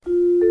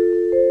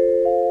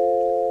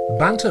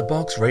Banter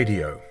Box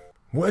Radio.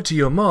 Word to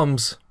your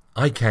moms,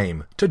 I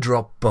came to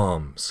drop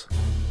bombs.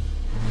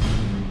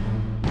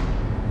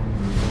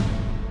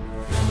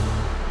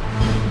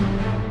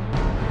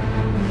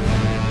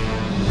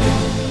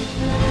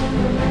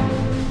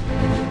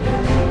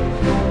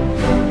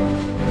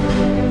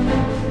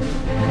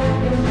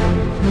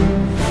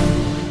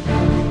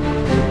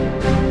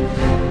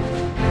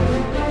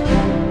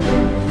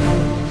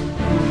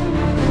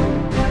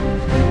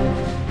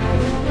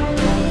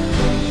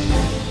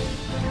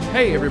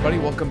 Hey everybody,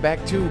 welcome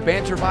back to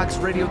Banter Box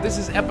Radio. This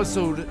is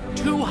episode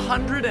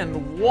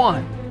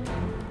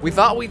 201. We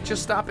thought we'd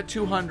just stop at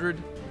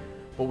 200,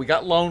 but we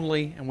got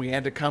lonely and we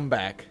had to come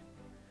back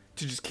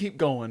to just keep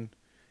going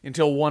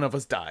until one of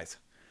us dies.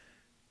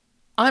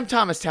 I'm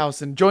Thomas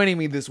Towson. Joining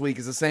me this week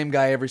is the same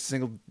guy every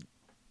single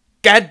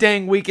god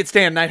dang week. It's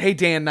Dan Knight. Hey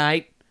Dan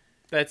Knight.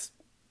 That's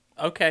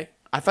okay.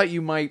 I thought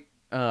you might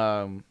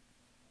have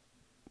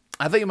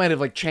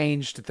like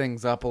changed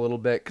things up a little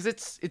bit because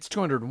it's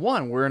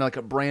 201. We're in like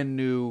a brand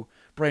new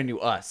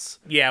us.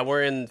 Yeah,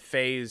 we're in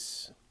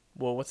phase.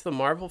 Well, what's the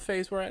Marvel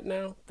phase we're at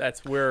now?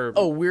 That's where.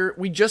 Oh,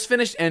 we just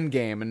finished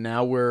Endgame and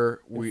now we're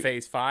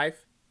phase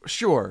 5.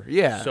 Sure,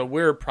 yeah. So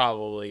we're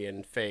probably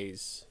in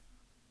phase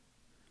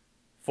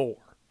 4,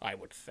 I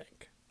would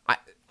think.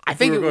 I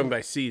think we're going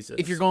by seasons.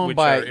 If you're going which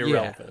by are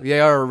irrelevant.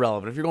 they are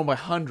irrelevant. If you're going by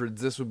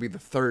hundreds, this would be the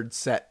third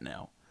set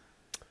now.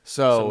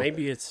 So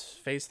maybe it's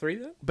phase 3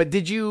 then. But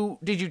did you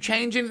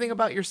change anything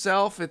about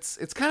yourself? It's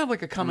kind of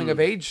like a coming of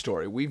age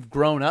story. We've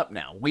grown up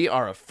now. We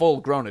are a full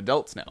grown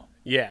adults now.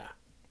 Yeah.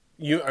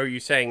 Are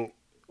you saying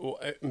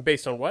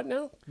based on what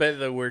now?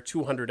 That we're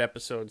 200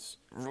 episodes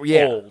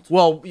old.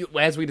 Well,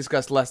 as we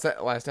discussed last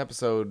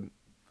episode,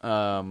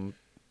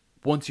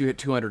 once you hit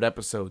 200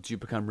 episodes, you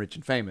become rich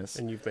and famous.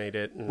 And you've made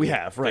it. We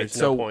have, right? There's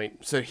no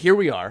point. So here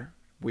we are.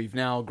 We've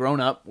now grown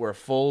up. We're a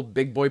full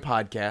big boy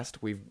podcast.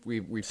 We've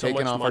so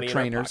taken much off money our in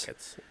trainers,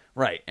 pockets.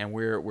 right? And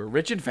we're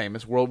rich and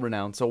famous, world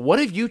renowned. So what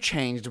have you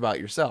changed about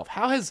yourself?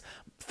 How has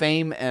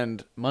fame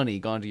and money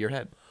gone to your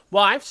head?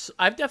 Well,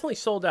 I've definitely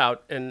sold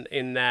out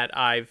in that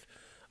I'm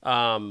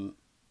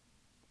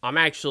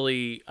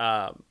actually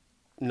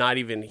not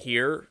even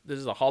here. This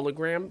is a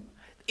hologram.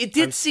 It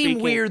did seem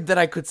weird that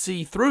I could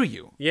see through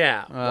you.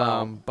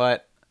 Yeah,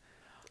 but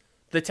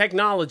the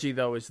technology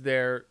though is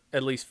there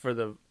at least for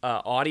the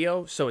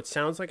audio, so it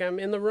sounds like I'm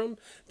in the room.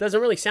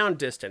 Doesn't really sound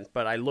distant,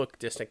 but I look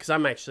distant because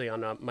I'm actually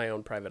on my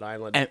own private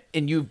island.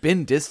 And you've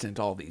been distant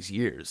all these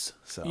years,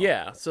 so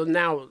yeah. So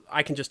now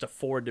I can just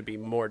afford to be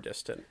more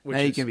distant. Which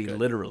now you is can be good.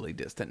 literally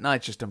distant,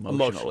 not just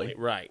emotionally.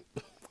 Right.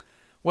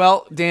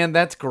 Well, Dan,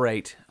 that's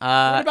great.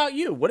 What about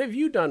you? What have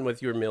you done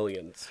with your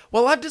millions?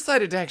 Well, I've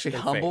decided to actually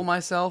humble fame.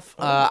 myself.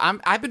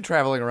 I've been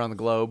traveling around the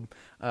globe,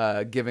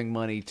 giving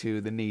money to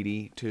the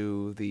needy,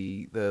 to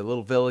the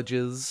little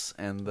villages,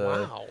 and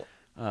the.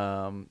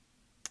 Wow.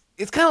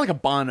 It's kind of like a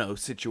Bono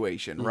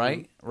situation,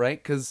 right? Right?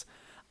 Because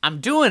I'm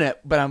doing it,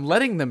 but I'm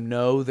letting them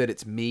know that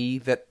it's me,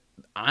 that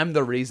I'm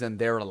the reason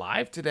they're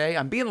alive today.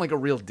 I'm being like a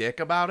real dick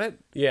about it.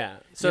 Yeah.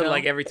 So You know?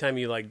 like every time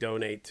you like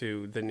donate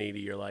to the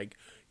needy, you're like,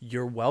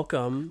 you're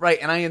welcome. Right,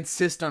 and I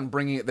insist on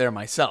bringing it there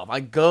myself. I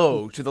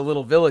go to the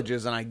little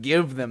villages and I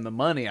give them the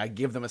money. I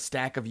give them a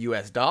stack of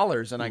US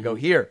dollars and I go,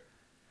 here,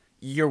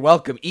 you're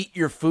welcome. Eat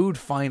your food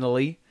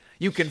finally.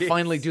 You can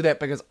finally do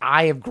that because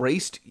I have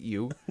graced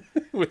you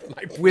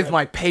with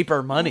my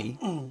paper money.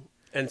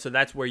 And so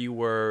that's where you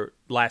were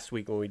last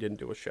week when we didn't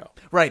do a show.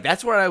 Right,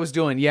 that's what I was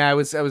doing. Yeah, I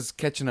was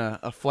catching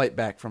a flight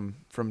back from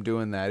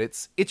doing that.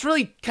 It's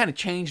really kind of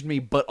changed me,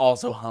 but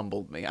also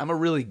humbled me. I'm a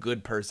really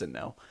good person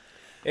now.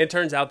 It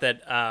turns out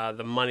that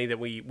the money that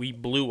we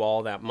blew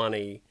all that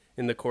money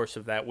in the course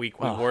of that week.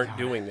 We weren't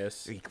doing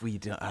this. We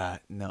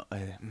no.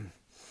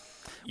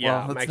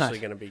 Yeah, well, I'm actually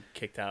going to be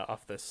kicked out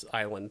off this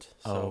island.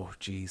 So oh,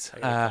 jeez.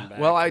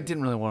 well, I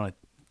didn't really want to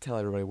tell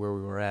everybody where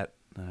we were at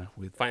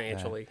with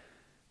financially.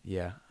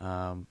 Yeah.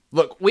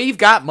 Look, we've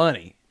got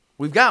money.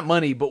 We've got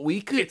money, but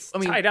we could. It's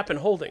tied up in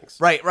holdings.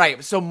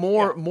 Right. So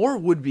more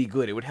would be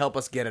good. It would help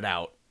us get it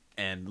out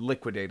and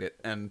liquidate it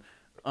and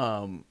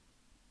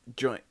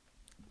joint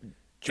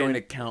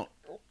account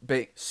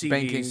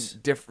banking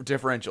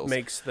differentials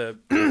makes the.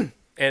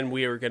 And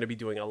we are going to be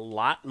doing a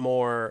lot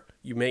more.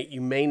 You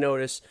may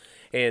notice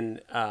an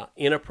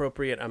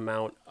inappropriate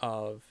amount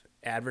of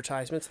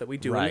advertisements that we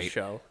do in the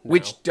show now.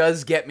 Which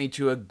does get me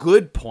to a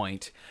good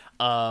point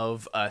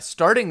of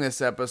starting this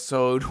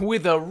episode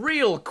with a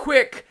real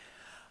quick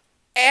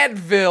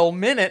Advil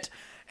minute.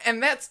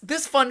 And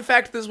this fun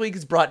fact this week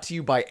is brought to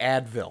you by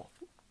Advil.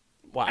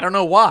 Wow. I don't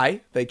know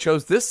why they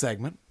chose this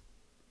segment.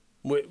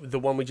 The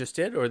one we just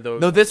did?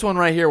 No, this one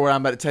right here where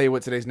I'm about to tell you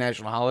what today's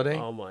national holiday.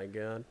 Oh, my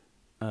God.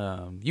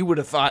 You would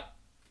have thought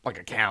like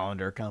a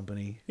calendar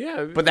company.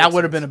 Yeah. But that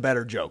would have been a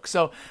better joke.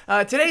 So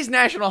today's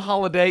national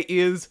holiday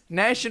is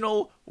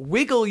National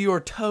Wiggle Your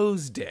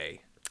Toes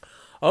Day.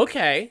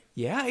 Okay.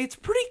 Yeah, it's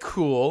pretty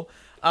cool.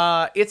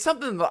 It's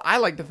something that I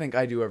like to think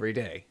I do every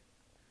day.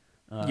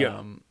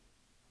 Yeah.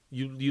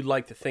 You'd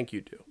like to think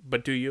you do.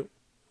 But do you?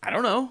 I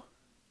don't know.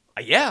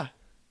 Yeah.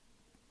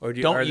 Or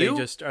Don't are you?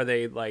 Are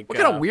they like What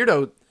kind of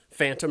weirdo?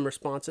 phantom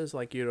responses?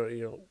 Like you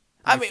don't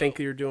I mean, think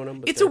you're doing them,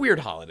 but It's a weird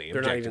holiday.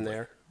 they're not even objectively.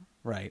 there.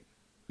 Right.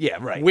 Yeah,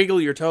 right.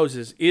 Wiggle your toes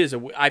is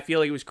I feel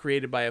like it was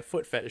created by a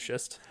foot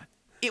fetishist.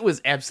 It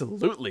was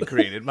absolutely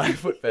created by a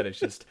foot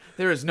fetishist.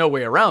 There is no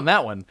way around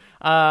that one.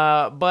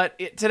 But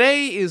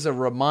today is a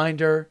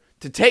reminder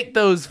to take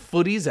those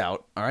footies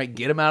out, all right?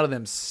 Get them out of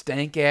them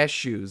stank-ass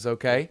shoes,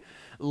 okay?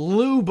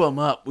 Lube them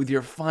up with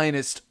your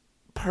finest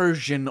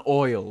Persian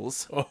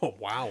oils. Oh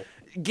wow.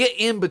 Get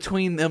in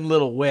between them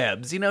little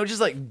webs,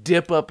 just like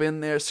dip up in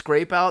there,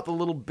 scrape out the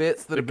little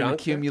bits that have been gunk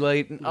there?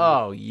 accumulating.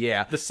 Oh,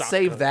 yeah. sock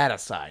Save gunk. that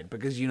aside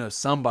because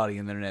somebody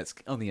on the internet's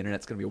going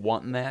to be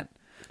wanting that.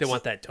 They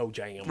want that toe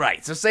jam.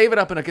 Right, so save it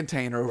up in a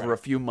container over a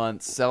few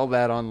months, sell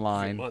that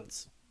online.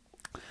 Months.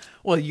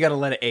 Well, you got to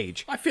let it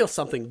age. I feel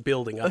something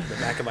building up in the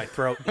back of my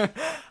throat.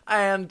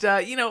 And,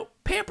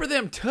 pamper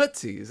them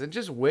tootsies and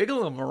just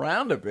wiggle them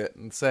around a bit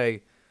and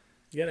say,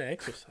 You gotta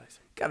exercise.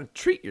 got to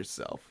treat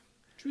yourself.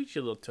 Treat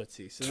your little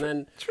tootsies, and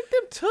then Treat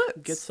them toots.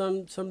 get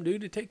some dude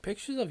to take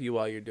pictures of you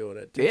while you're doing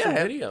it. Take some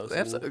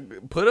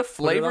videos. Put a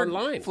flavored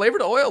online.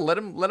 flavored oil. Let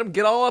them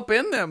get all up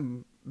in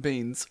them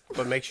beans.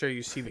 But make sure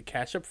you see the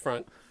cash up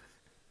front.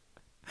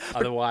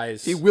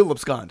 Otherwise, He will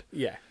abscond.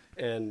 yeah,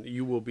 and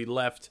you will be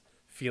left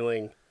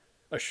feeling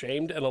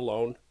ashamed and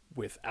alone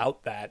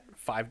without that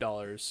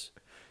 $5.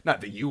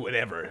 Not that you would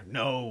ever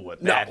know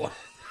what No, that.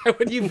 I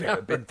would You've never.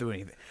 never been through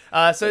anything.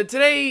 So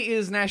today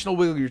is National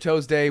Wiggle Your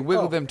Toes Day.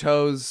 Wiggle them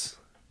toes.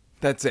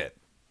 That's it.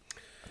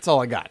 That's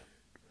all I got.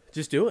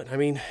 Just do it. I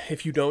mean,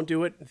 if you don't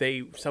do it,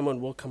 someone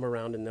will come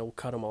around and they'll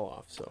cut them all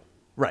off. So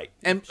Right.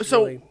 And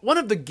so really- one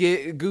of the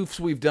goofs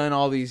we've done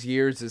all these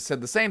years is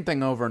said the same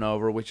thing over and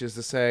over, which is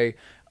to say,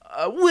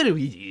 what do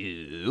we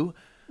do?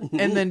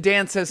 And then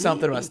Dan says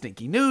something about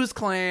stinky news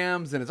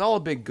clams, and it's all a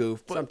big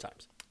goof. But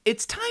sometimes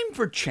it's time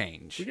for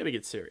change. we gotta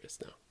get serious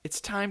now. It's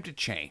time to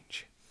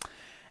change.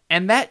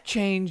 And that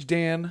change,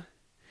 Dan,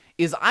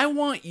 is I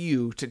want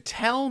you to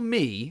tell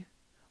me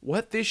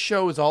what this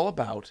show is all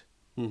about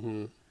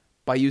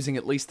by using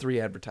at least 3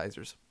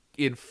 advertisers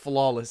in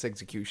flawless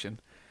execution.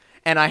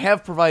 And I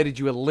have provided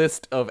you a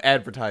list of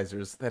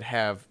advertisers that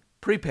have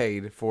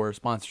prepaid for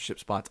sponsorship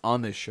spots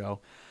on this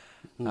show.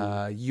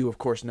 You, of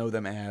course, know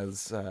them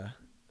as...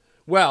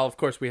 Well, of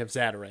course, we have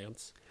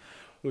Zatarans,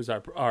 who's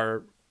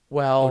our.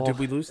 well, Oh, did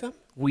we lose them?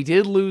 we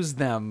did lose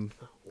them.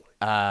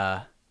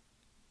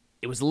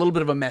 It was a little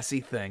bit of a messy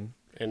thing.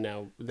 And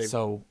now they.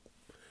 So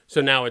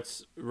now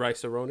it's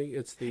Rice-A-Roni.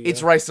 It's the.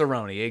 it's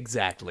Rice-A-Roni,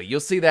 exactly. You'll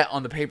see that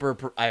on the paper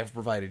I have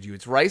provided you.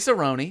 It's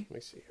Rice-A-Roni. Let me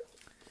see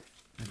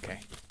here. Okay.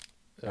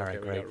 Okay, All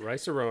right, we great. got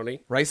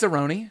Rice-A-Roni,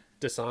 Rice-A-Roni.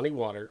 Dasani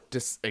water,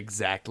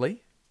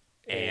 Exactly.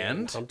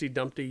 And Humpty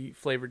Dumpty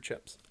flavored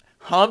chips.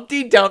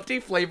 Humpty Dumpty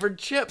flavored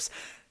chips.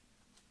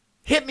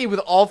 Hit me with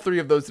all 3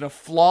 of those in a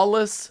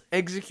flawless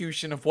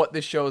execution of what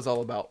this show is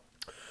all about.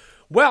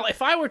 Well,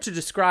 if I were to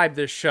describe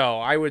this show,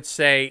 I would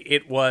say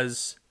it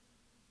was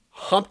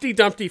Humpty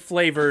Dumpty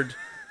flavored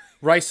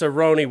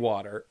Rice-A-Roni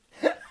water.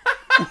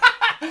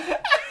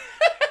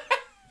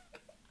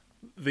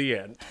 The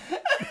end.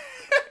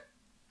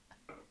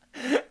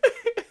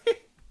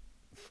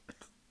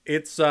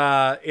 It's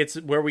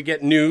where we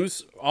get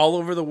news all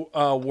over the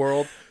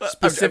world.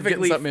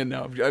 Specifically, I'm getting something in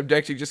now. I'm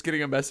actually just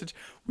getting a message.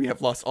 We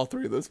have lost all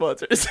 3 of those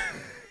sponsors.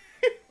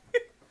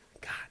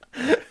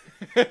 I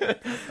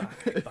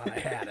thought I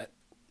had it.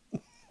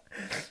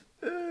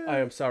 I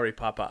am sorry,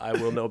 Papa. I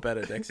will know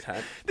better next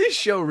time. This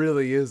show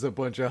really is a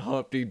bunch of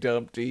Humpty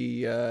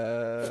Dumpty,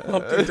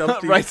 Humpty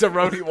Dumpty.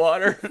 Rice-A-Roni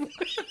water.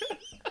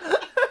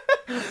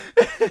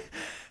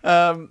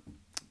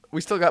 We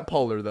still got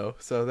Polar, though,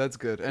 so that's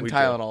good. And We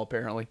Tylenol,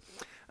 apparently.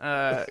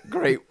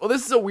 Great. Well,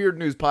 this is a weird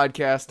news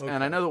podcast,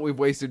 and I know that we've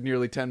wasted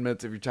nearly 10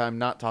 minutes of your time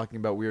not talking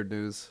about weird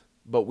news,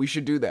 but we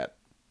should do that.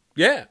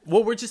 Yeah.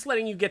 Well, we're just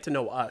letting you get to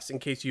know us in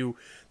case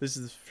this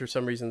is for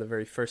some reason the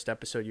very first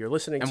episode you're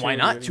listening to. And why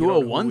not? You don't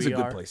know who 201's a we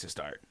good are. place to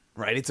start,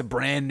 right? It's a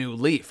brand new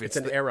leaf. It's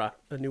an era,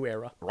 a new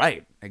era.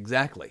 Right,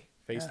 exactly.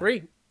 Phase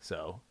 3.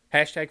 So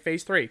Hashtag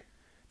Phase 3.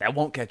 that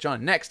won't catch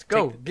on. Next,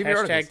 go. Give me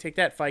your Hashtag articles. take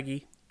that,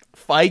 Feige.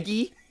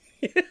 Feige?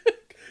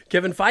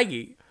 Kevin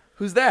Feige.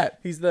 Who's that?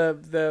 He's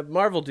the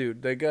Marvel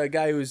dude, the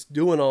guy who's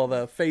doing all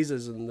the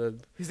phases and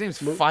the His name's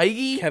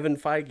Feige? Kevin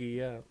Feige.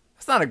 Yeah.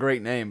 That's not a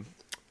great name.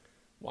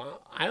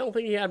 Well, I don't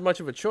think he had much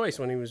of a choice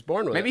when he was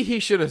born with Maybe it. he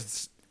should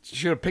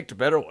have picked a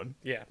better one.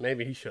 Yeah,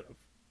 maybe he should have.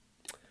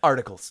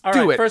 Articles. All Do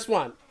right, it. first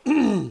one.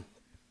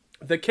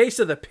 The case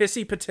of the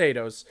pissy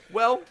potatoes.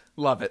 Well,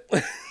 love it.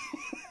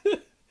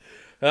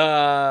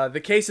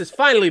 The case has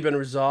finally been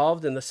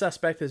resolved, and the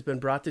suspect has been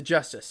brought to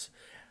justice.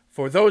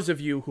 For those of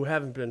you who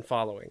haven't been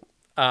following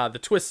the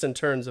twists and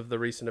turns of the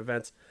recent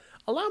events,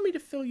 allow me to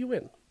fill you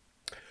in.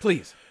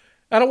 Please.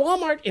 At a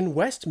Walmart in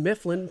West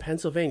Mifflin,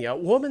 Pennsylvania, a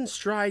woman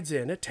strides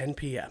in at 10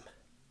 p.m.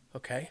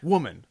 Okay?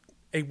 Woman.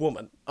 A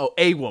woman. Oh,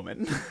 a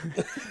woman.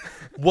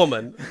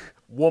 Woman.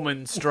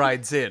 Woman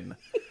strides in.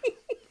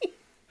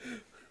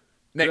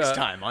 Next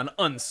time on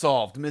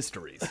Unsolved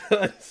Mysteries.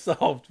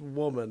 Unsolved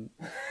woman.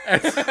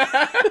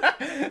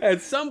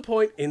 At some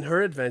point in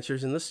her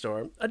adventures in the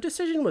storm, a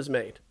decision was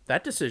made.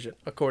 That decision,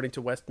 according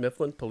to West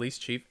Mifflin Police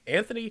Chief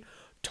Anthony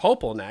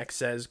Topolnak,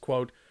 says,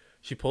 quote,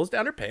 she pulls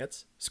down her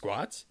pants,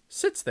 squats,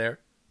 sits there,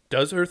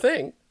 does her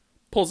thing,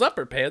 pulls up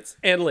her pants,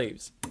 and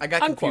leaves. I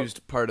got Unquote.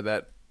 confused part of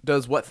that.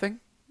 Does what thing?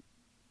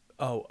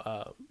 Oh,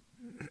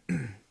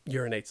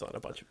 urinates on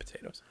a bunch of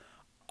potatoes.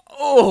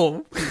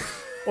 Oh.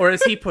 Or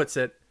as he puts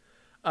it,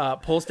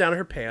 pulls down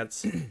her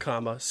pants,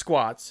 comma,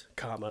 squats,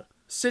 comma,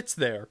 sits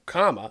there,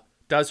 comma,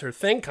 does her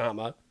thing,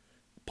 comma,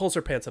 pulls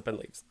her pants up and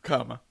leaves.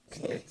 Comma.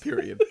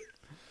 Period.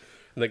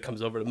 And then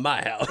comes over to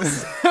my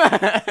house.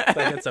 I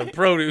got some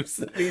produce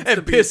that needs to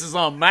And be... pisses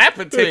on my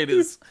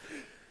potatoes.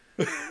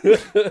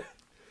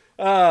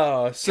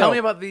 Oh, so Tell me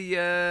about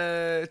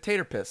the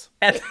tater piss.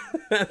 at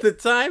the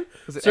time,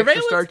 Was it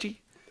extra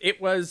starchy? It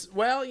was,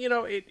 well,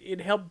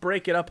 it helped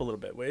break it up a little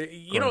bit.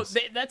 Gross.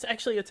 That's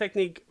actually a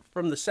technique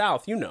from the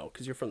South,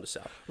 because you're from the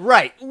South.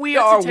 Right. We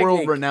That's a are technique.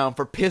 world renowned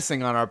for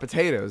pissing on our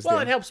potatoes. Well,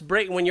 Dan. it helps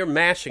break when you're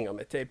mashing them.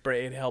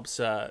 It helps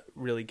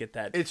really get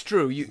that. It's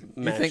true. You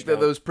Mashed think that out.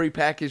 those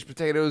prepackaged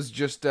potatoes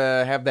just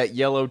have that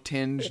yellow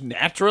tinge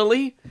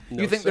naturally?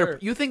 No, you think sir.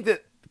 You think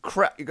that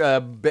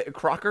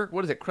Crocker,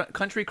 what is it?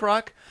 Country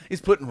Crock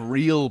is putting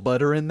real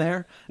butter in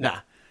there? Nah.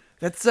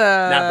 That's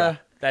Nah, bro.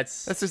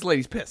 That's this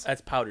lady's piss. that's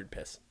powdered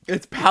piss.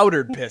 It's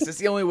powdered piss. It's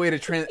the only way to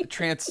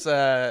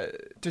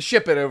to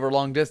ship it over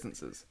long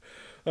distances.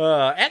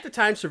 At the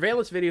time,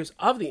 surveillance videos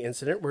of the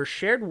incident were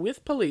shared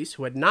with police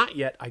who had not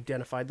yet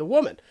identified the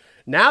woman.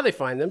 Now they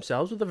find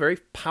themselves with a very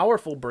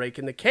powerful break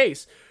in the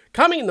case,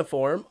 coming in the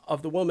form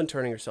of the woman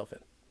turning herself in.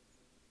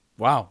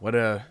 Wow, what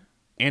a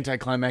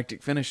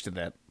anticlimactic finish to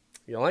that.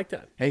 You don't like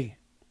that? Hey,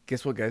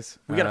 guess what, guys?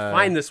 We gotta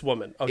find this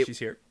woman. Oh, she's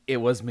here. It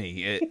was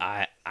me.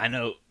 I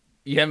know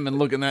you haven't been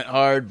looking that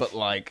hard, but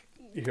like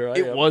Here I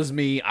it am. was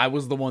me. I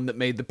was the one that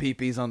made the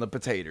peepees on the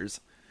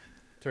potatoes.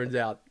 Turns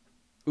out,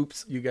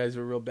 Oops. you guys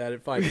were real bad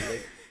at finding me.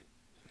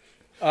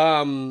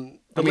 I mean,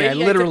 I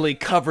literally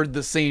covered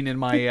the scene in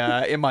my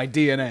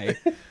DNA,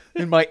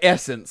 in my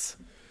essence.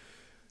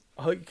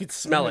 Oh, you could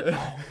smell it.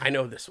 Oh, I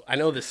know this. I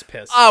know this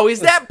piss. Oh,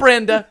 is that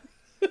Brenda?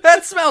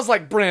 That smells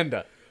like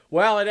Brenda.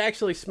 Well, it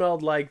actually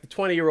smelled like the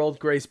 20-year-old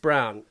Grace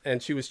Brown,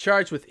 and she was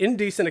charged with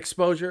indecent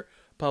exposure,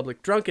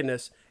 public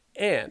drunkenness,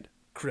 and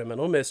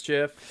criminal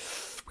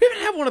mischief. We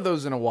haven't had one of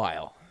those in a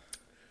while.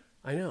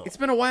 I know. It's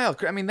been a while.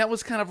 I mean, that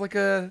was kind of like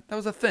that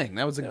was a thing.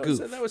 That was a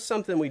goof. That was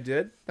something we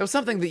did. That was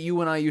something that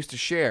you and I used to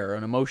share,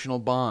 an emotional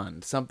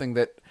bond, something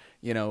that,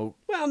 Well,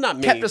 not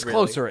me. kept us really.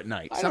 closer at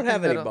night. I don't Something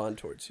have any that- bond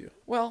towards you.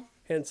 Well,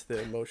 Hence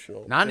the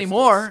emotional. not distance.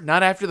 anymore.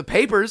 Not after the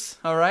papers.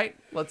 All right,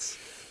 let's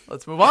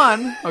move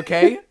on.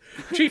 Okay.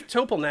 Chief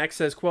Topolnak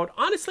says, quote,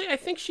 honestly, I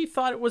think she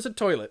thought it was a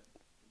toilet.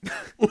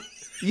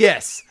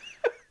 Yes,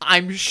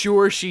 I'm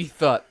sure she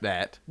thought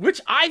that. Which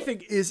I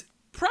think is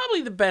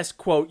probably the best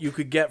quote you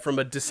could get from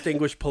a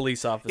distinguished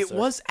police officer. It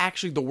was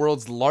actually the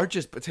world's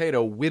largest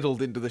potato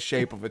whittled into the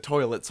shape of a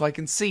toilet, so I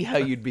can see how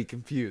you'd be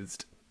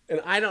confused. And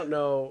I don't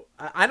know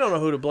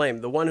who to blame.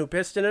 The one who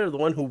pissed in it or the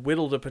one who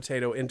whittled a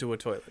potato into a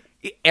toilet?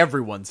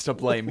 Everyone's to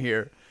blame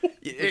here.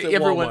 It's at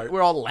Everyone, Walmart.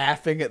 we're all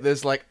laughing at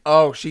this like,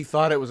 oh, she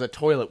thought it was a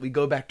toilet. We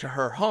go back to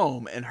her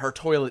home, and her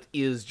toilet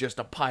is just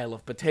a pile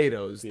of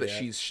potatoes that Yeah.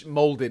 she's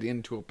molded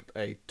into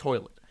a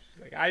toilet.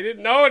 Like, I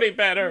didn't know any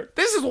better.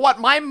 This is what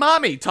my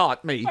mommy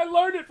taught me. I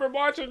learned it from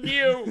watching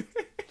you.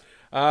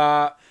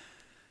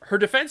 Her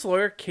defense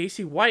lawyer,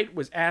 Casey White,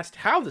 was asked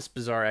how this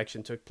bizarre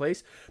action took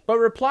place, but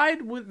replied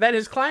that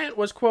his client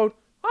was, quote,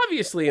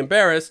 obviously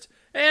embarrassed,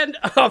 and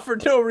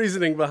offered no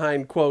reasoning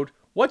behind, quote,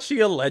 what she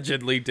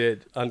allegedly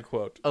did,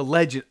 unquote.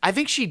 Alleged. I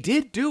think she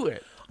did do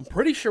it. I'm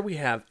pretty sure we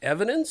have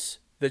evidence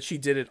that she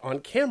did it on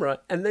camera,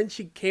 and then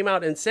she came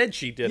out and said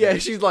she did Yeah,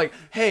 it. she's like,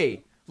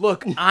 hey,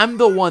 look, I'm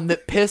the one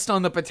that pissed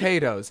on the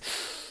potatoes.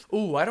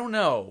 Ooh, I don't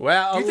know.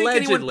 Well, do you think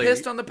anyone allegedly.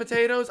 pissed on the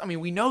potatoes? I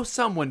mean, we know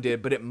someone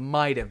did, but it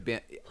might have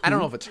been. I don't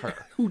know if it's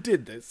her. Who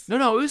did this?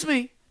 No, it was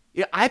me.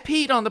 Yeah, I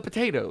peed on the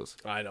potatoes.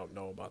 I don't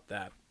know about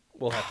that.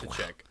 We'll have to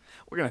check.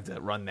 We're gonna have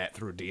to run that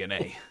through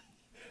DNA.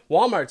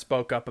 Walmart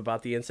spoke up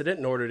about the incident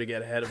in order to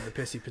get ahead of the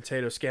pissy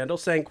potato scandal,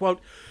 saying, quote,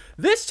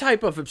 this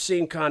type of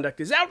obscene conduct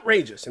is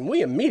outrageous, and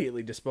we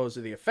immediately dispose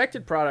of the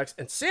affected products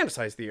and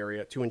sanitize the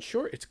area to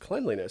ensure its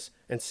cleanliness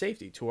and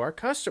safety to our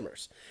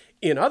customers.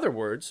 In other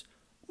words,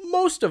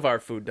 most of our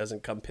food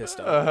doesn't come pissed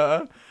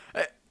on.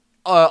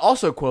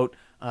 Also, quote,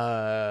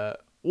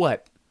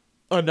 what?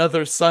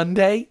 Another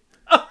Sunday?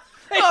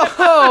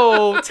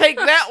 Oh, take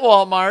that,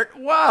 Walmart.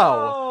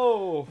 Wow.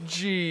 Oh!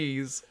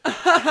 Jeez.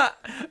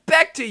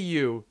 Back to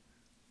you.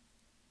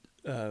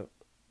 To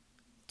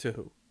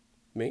who?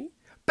 Me?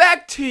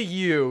 Back to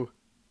you.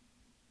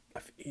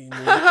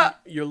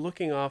 You're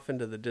looking off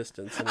into the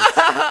distance. And it's...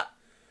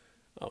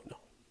 Oh, no.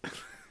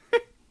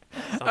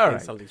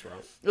 Something's wrong.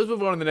 Let's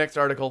move on to the next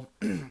article,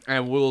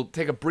 and we'll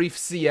take a brief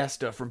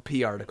siesta from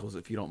P articles,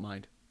 if you don't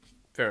mind.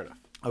 Fair enough.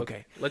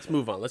 Okay. Let's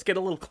move on. Let's get a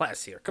little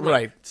class here. Come on.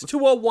 Right. It's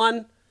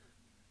 2:01.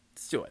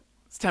 Let's do it.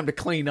 It's time to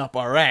clean up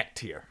our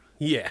act here.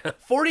 Yeah.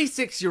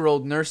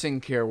 46-year-old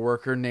nursing care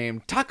worker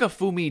named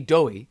Takafumi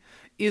Doi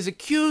is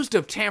accused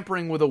of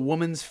tampering with a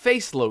woman's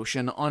face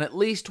lotion on at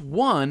least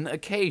one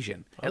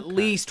occasion. Okay. At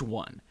least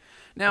one.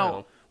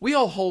 Now, we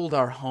all hold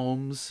our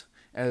homes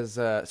as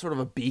sort of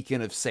a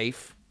beacon of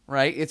safe,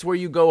 right? It's where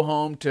you go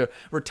home to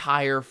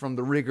retire from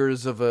the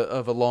rigors of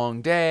a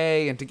long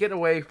day and to get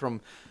away from,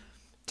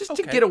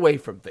 to get away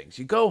from things.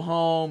 You go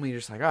home and you're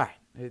just like, all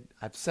right,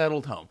 I've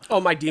settled home.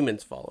 Oh, my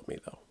demons follow me,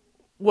 though.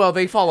 Well,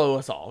 they follow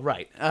us all,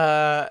 right.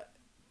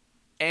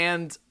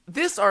 And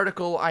this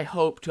article, I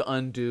hope to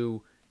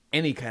undo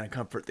any kind of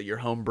comfort that your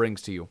home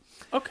brings to you.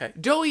 Okay.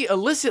 Doi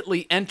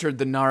illicitly entered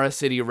the Nara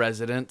City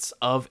residence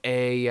of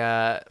a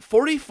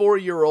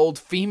 44-year-old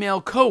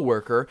female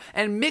co-worker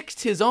and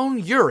mixed his own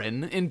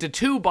urine into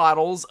 2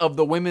 bottles of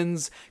the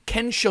women's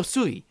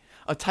Kenshosui,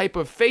 a type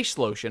of face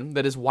lotion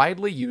that is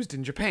widely used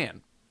in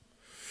Japan.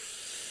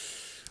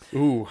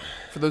 Ooh.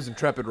 For those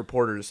intrepid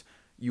reporters,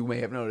 you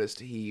may have noticed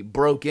he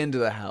broke into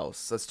the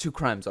house. That's 2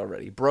 crimes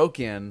already. Broke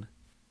in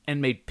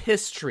and made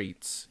piss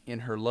treats in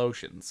her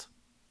lotions.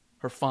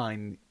 Her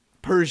fine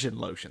Persian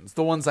lotions,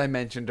 the ones I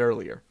mentioned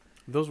earlier.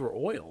 Those were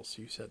oils,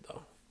 you said,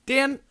 though.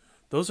 Dan,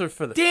 those are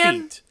for the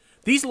feet.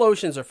 These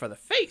lotions are for the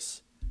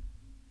face.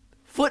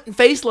 Foot and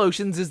face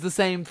lotions is the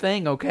same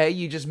thing, okay?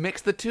 You just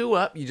mix the 2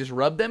 up, you just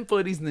rub them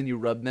footies, and then you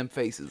rub them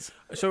faces.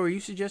 So are you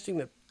suggesting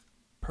that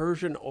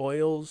Persian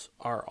oils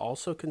are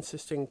also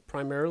consisting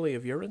primarily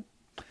of urine?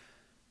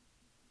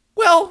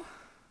 Well,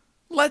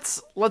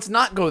 let's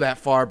not go that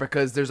far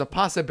because there's a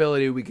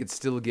possibility we could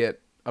still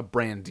get a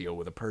brand deal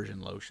with a Persian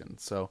lotion.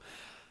 So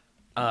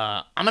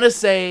I'm going to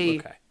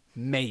say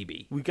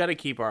maybe. We got to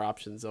keep our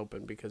options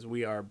open because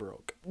we are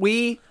broke.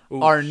 We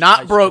are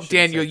not broke,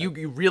 Daniel.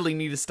 You really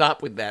need to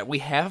stop with that. We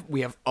have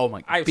oh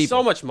my god. I have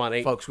so much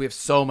money. Folks, we have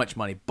so much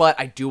money. But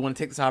I do want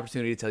to take this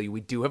opportunity to tell you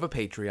we do have a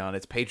Patreon.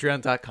 It's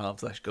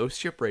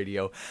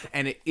patreon.com/ghostshipradio.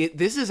 And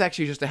this is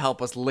actually just to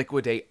help us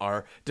liquidate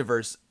our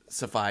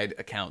diversified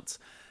accounts.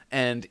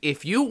 And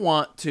if you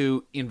want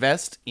to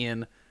invest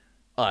in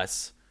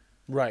us,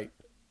 right.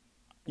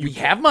 We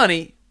have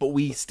money, but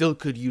we still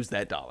could use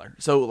that dollar.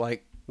 So,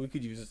 like, we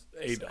could use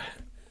 $8.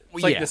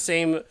 It's like the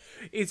same.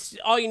 It's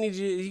all you need to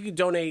do. You could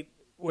donate.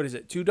 What is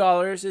it?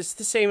 $2. It's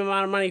the same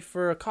amount of money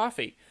for a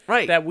coffee,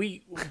 right? That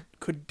we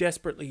could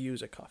desperately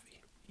use a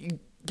coffee.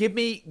 Give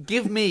me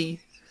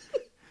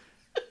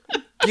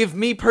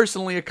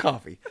personally a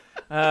coffee.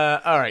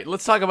 All right,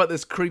 let's talk about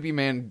this creepy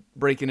man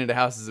breaking into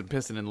houses and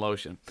pissing in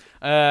lotion.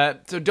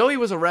 So Doi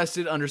was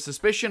arrested under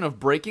suspicion of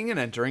breaking and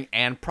entering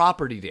and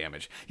property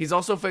damage. He's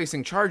also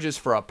facing charges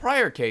for a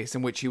prior case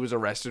in which he was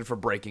arrested for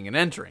breaking and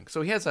entering.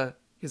 So he has a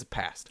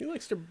past. He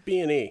likes to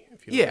B&E,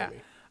 if you know me.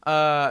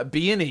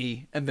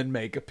 B&E and then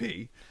make a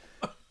P.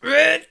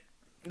 There's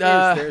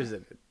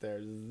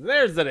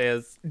it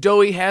is.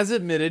 Doi has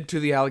admitted to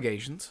the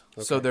allegations,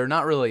 so they're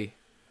not really...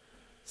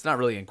 It's not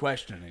really in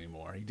question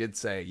anymore. He did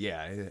say,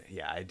 yeah,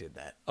 I did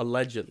that.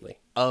 Allegedly,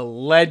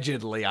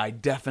 I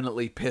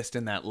definitely pissed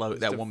in that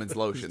woman's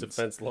lotions. His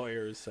defense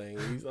lawyer is saying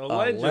he's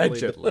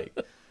allegedly.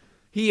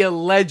 He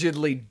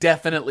allegedly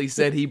definitely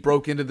said he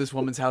broke into this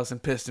woman's house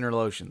and pissed in her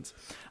lotions.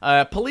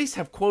 Police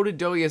have quoted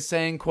Doi as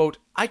saying, quote,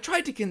 "I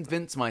tried to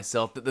convince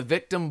myself that the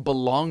victim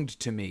belonged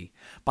to me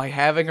by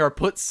having her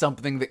put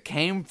something that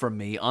came from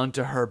me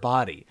onto her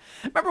body."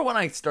 Remember when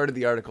I started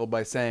the article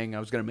by saying I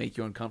was going to make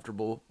you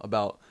uncomfortable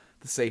about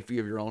the safety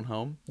of your own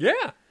home?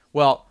 Yeah.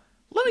 Well,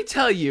 let me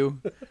tell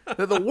you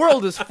that the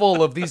world is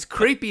full of these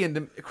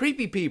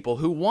creepy people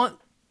who want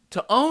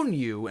to own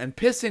you and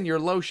piss in your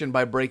lotion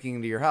by breaking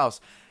into your house.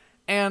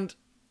 And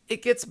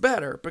it gets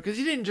better because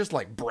you didn't just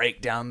like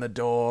break down the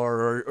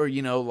door or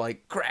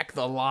like crack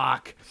the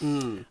lock.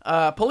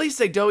 Police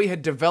say Doi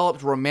had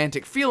developed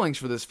romantic feelings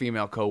for this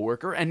female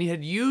coworker, and he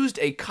had used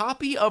a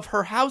copy of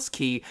her house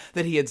key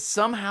that he had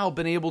somehow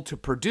been able to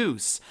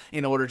produce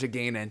in order to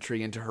gain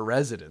entry into her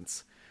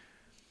residence.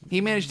 He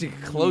managed to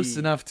get close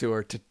enough to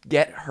her to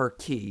get her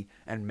key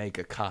and make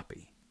a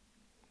copy.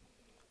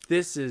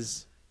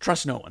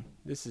 Trust no one.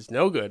 This is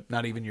no good.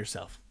 Not even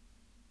yourself.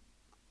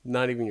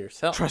 Not even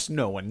yourself. Trust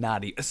no one,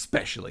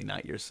 especially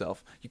not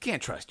yourself. You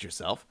can't trust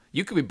yourself.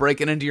 You could be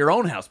breaking into your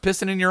own house,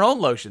 pissing in your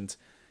own lotions.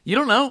 You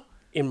don't know.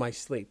 In my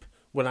sleep,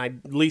 when I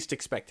least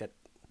expect it.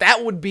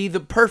 That would be the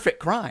perfect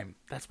crime.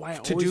 That's why I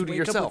to always do to wake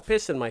yourself. up with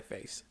piss in my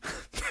face.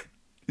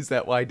 Is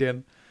that why,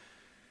 Dan?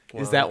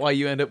 Well, is that why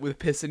you end up with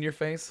piss in your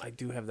face? I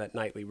do have that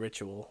nightly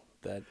ritual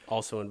that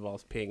also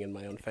involves peeing in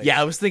my own face.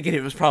 Yeah, I was thinking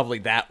it was probably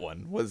that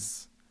one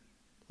was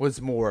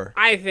more.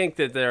 I think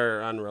that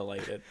they're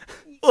unrelated.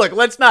 Look,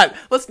 let's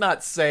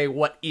not say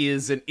what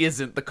is and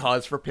isn't the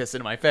cause for piss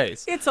in my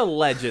face. It's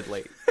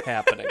allegedly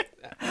happening.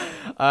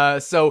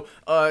 So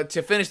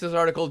to finish this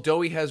article,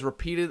 Doi has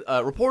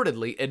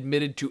reportedly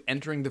admitted to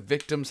entering the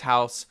victim's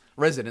house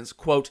residence,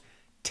 quote,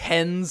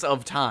 tens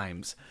of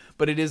times,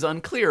 but it is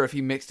unclear if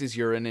he mixed his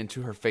urine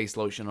into her face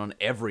lotion on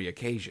every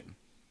occasion.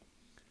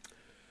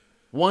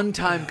 One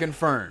time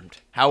confirmed.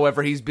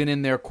 However, he's been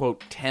in there,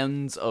 quote,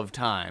 tens of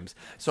times.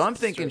 So I'm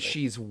thinking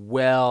she's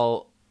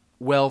well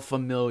well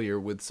familiar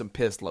with some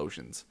piss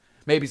lotions.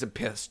 Maybe some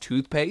piss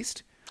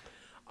toothpaste,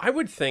 I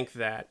would think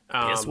that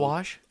piss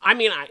wash, I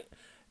mean,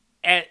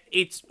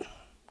 it's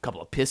a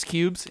couple of piss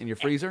cubes in your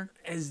freezer.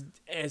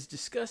 as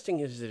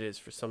disgusting as it is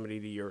for somebody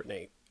to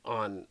urinate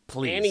on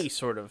Please. any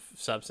sort of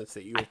substance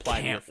that you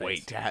apply to your Can't face.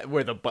 wait to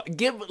where the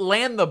butt.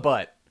 Land the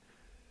butt.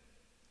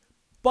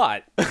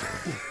 But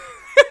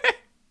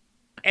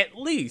at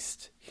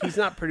least he's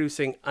not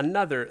producing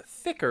another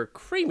thicker,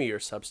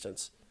 creamier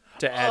substance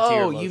to add to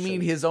your lotion. You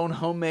mean his own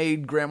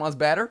homemade grandma's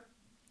batter?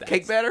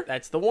 Cake batter?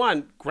 That's the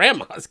one.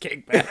 Grandma's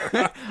cake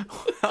batter.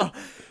 Well,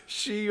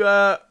 she,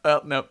 no.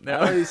 I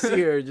always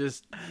see her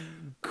just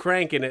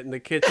cranking it in the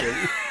kitchen.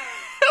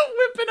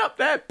 Whipping up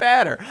that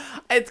batter.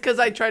 It's because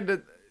I tried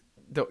to.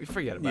 Don't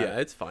forget about it. Yeah,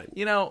 it's fine.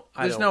 You know,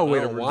 there's don't- no way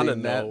I to don't wanna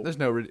redeem that. know. There's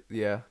no,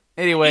 yeah.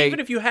 Anyway, Even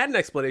if you had an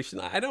explanation,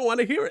 I don't want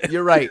to hear it.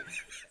 you're right.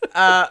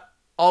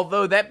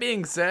 Although that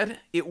being said,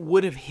 it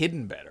would have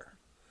hidden better.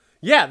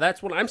 Yeah,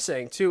 that's what I'm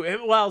saying too.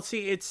 Well,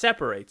 see, it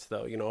separates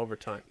though, over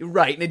time.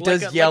 Right, and it Like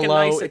does a yellow.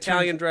 nice it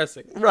Italian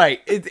dressing. Right,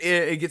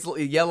 it gets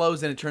it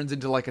yellows and it turns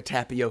into like a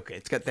tapioca.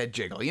 It's got that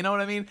jiggle. You know what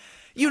I mean?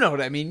 You know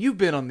what I mean. You've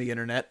been on the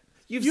internet.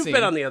 You've You've seen.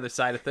 been on the other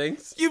side of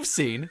things. You've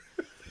seen.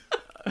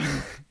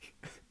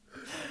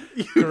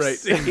 You've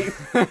seen. You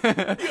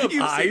have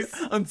You've eyes.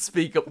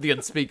 seen the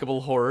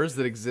unspeakable horrors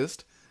that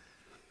exist.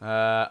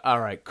 All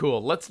right,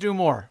 cool. Let's do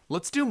more.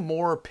 Let's do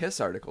more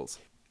piss articles.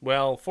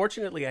 Well,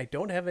 fortunately, I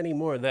don't have any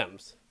more of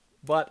thems,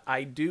 but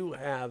I do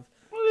have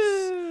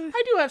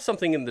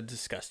something in the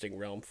disgusting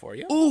realm for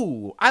you.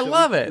 Ooh, I So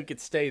love we it. could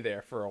stay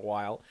there for a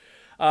while.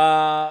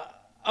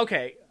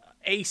 Okay.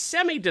 A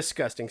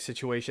semi-disgusting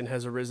situation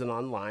has arisen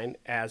online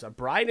as a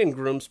bride and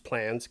groom's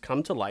plans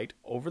come to light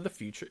over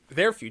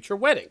their future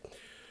wedding.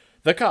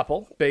 The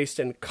couple, based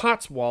in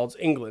Cotswolds,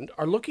 England,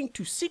 are looking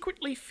to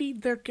secretly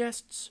feed their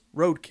guests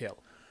roadkill.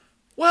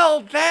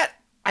 Well,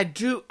 I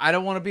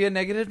don't want to be a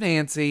negative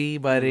Nancy,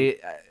 but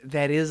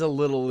that is a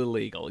little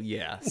illegal.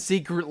 Yeah,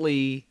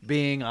 secretly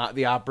being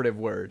the operative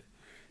word.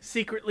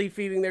 Secretly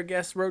feeding their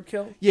guests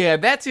roadkill? Yeah,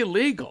 that's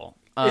illegal.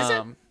 Is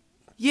it?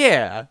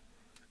 Yeah.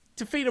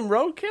 To feed them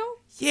roadkill?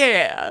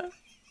 Yeah.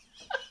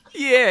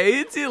 Yeah,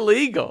 it's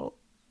illegal.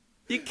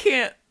 You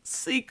can't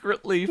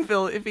secretly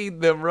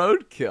feed them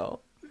roadkill.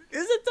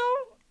 Is it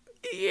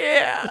though?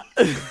 Yeah.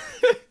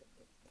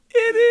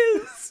 It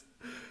is.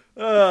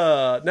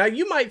 Now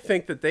you might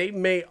think that they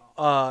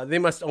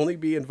must only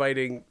be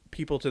inviting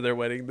people to their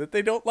wedding that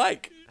they don't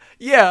like.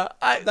 Yeah,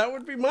 That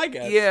would be my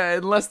guess. yeah,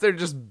 unless they're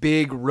just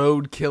big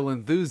roadkill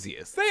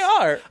enthusiasts. They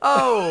are.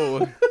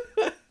 Oh.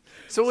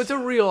 So it's a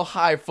real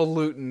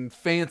highfalutin,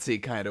 fancy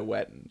kind of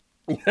wedding.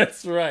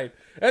 That's right.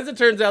 As it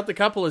turns out, the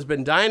couple has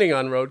been dining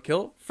on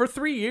roadkill for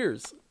 3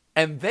 years.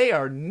 And they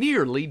are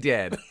nearly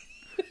dead.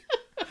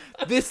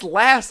 This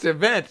last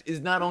event is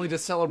not only to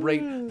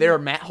celebrate their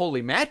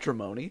holy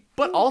matrimony,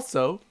 but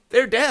also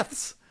their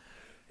deaths.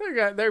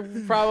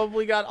 They've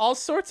probably got all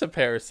sorts of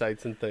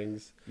parasites and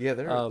things. Yeah,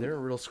 they're a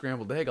real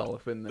scrambled egg all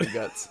up in their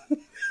guts.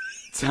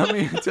 Tell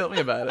me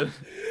about it.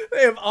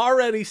 They have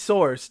already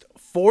sourced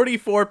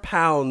 44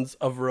 pounds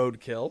of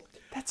roadkill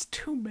That's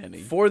too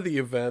many. for the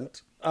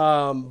event,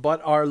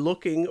 but are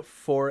looking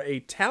for a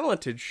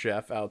talented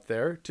chef out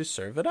there to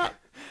serve it up.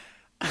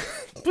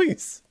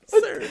 Please,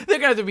 sir. They're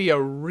going to have to be a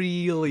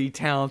really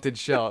talented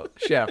chef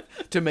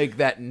to make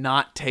that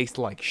not taste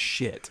like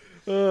shit.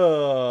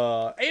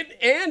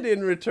 And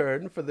in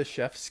return for the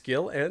chef's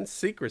skill and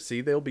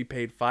secrecy, they'll be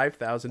paid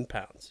 5,000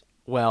 pounds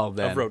Well,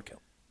 then. of roadkill.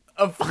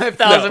 Of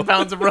 5,000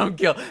 pounds of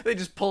roadkill. They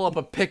just pull up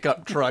a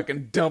pickup truck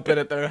and dump it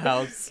at their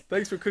house.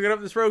 Thanks for cooking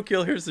up this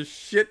roadkill. Here's a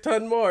shit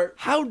ton more.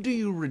 How do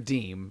you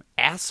redeem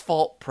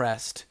asphalt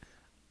pressed,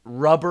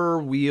 rubber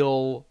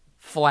wheel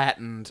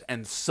flattened,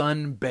 and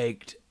sun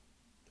baked,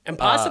 And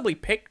possibly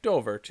picked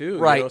over, too.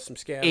 right, Some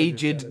scavengers got in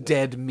aged it.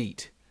 dead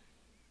meat?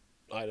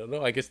 I don't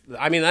know.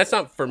 I mean, that's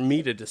not for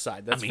me to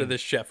decide. That's for this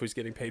chef who's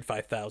getting paid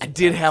 5,000. I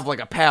did have like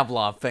a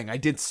Pavlov thing. I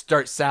did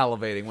start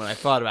salivating when I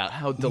thought about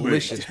how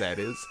delicious that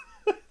is.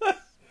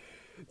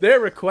 Their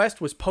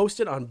request was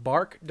posted on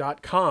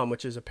bark.com,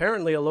 which is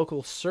apparently a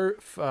local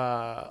services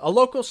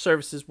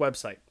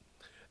website.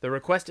 The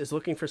request is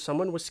looking for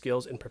someone with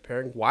skills in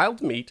preparing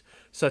wild meat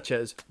such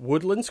as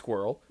woodland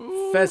squirrel,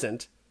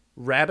 pheasant,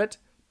 rabbit,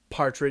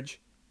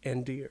 partridge,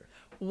 and deer.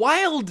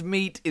 Wild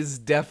meat is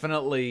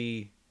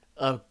definitely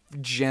a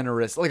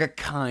generous, like a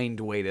kind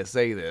way to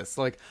say this.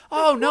 Like,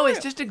 oh no, it's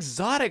just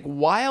exotic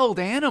wild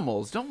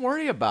animals. Don't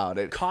worry about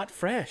it. Caught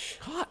fresh.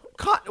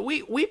 Caught.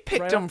 We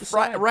picked Right them off the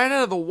side. right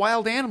out of the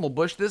wild animal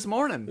bush this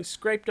morning. We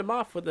scraped them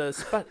off with a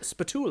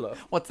spatula.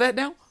 What's that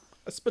now?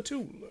 A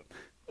spatula.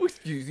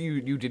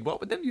 You did what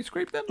with them? You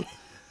scraped them?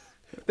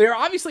 They are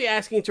obviously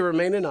asking to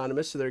remain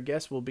anonymous, so their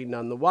guests will be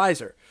none the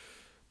wiser.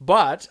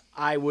 But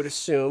I would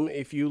assume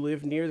if you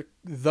live near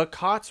the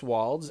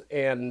Cotswolds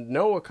and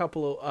know a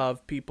couple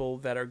of people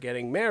that are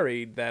getting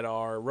married that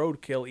are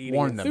roadkill eating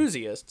Warn them.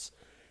 enthusiasts,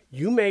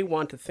 you may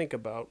want to think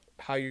about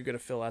how you're going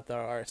to fill out the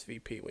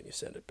RSVP when you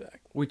send it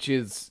back. Which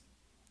is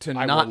to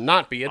I will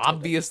not be attending.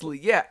 obviously.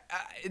 Yeah.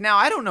 Now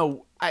I don't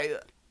know.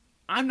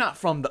 I'm not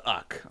from the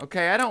Uck,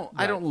 okay? I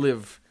don't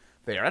live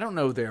there. I don't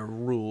know their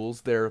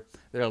rules, their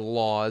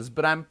laws,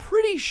 but I'm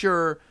pretty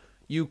sure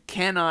you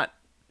cannot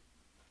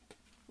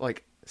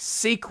like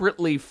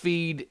secretly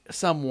feed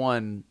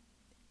someone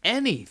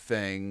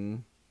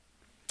anything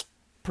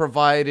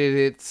provided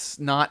it's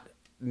not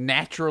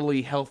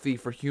naturally healthy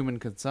for human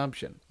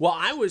consumption.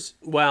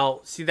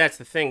 Well, see, that's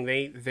the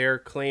thing. They're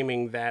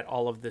claiming that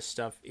all of this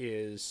stuff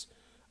is,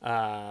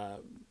 I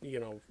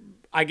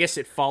guess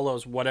it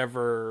follows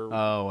whatever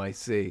Oh, I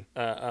see.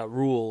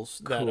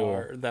 rules that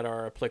Cool.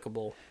 are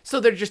applicable. So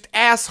they're just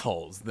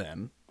assholes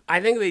then. I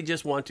think they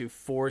just want to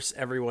force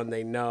everyone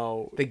they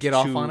know They get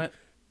off on it?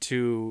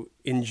 to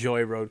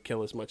enjoy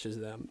roadkill as much as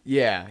them.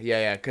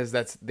 Yeah, because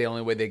that's the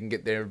only way they can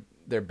get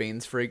their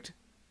beans freaked.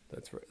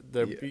 That's right.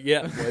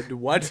 Yeah.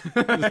 What?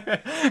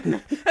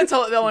 That's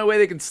the only way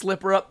they can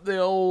slip her up the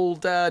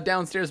old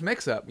downstairs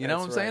mix-up. You know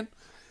what I'm That's saying? right.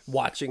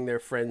 Watching their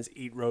friends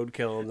eat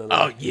roadkill and then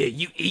Yeah,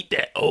 you eat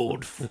that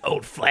old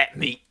flat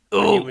meat.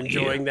 are you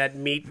enjoying that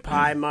meat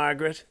pie,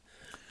 Margaret?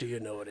 Do you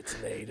know what it's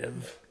made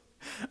of?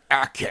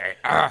 I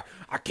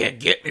can't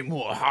get any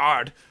more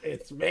hard.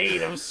 It's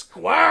made of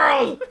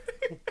squirrel.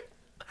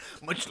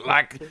 Much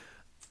like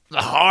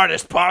the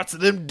hardest parts of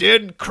them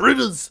dead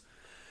critters.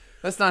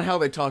 That's not how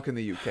they talk in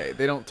the UK.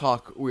 They don't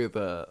talk with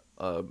a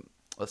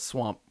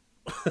swamp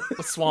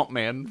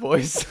man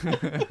voice.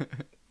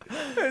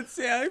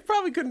 It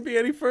probably couldn't be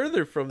any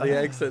further from the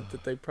accent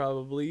that they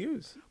probably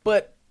use.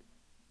 But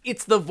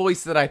it's the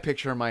voice that I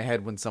picture in my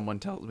head when someone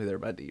tells me they're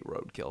about to eat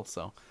roadkill,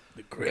 so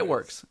it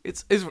works.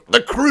 It's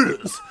the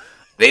critters.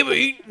 They were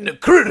eating the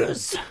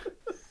critters.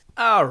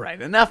 All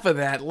right, enough of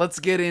that.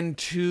 Let's get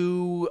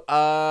into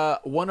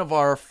one of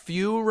our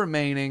few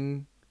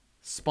remaining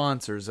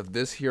sponsors of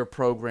this here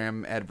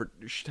program,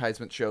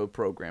 advertisement show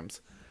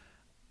programs,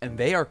 and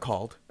they are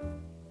called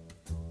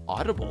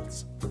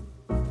Audibles.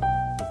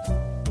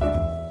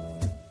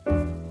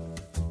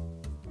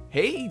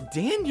 Hey,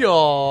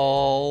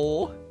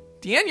 Daniel,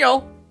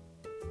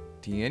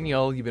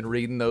 you been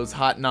reading those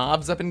hot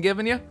knobs I've been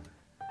giving you?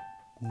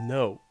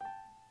 No.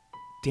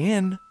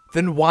 Dan,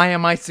 then why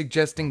am I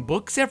suggesting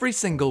books every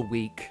single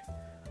week?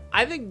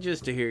 I think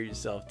just to hear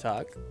yourself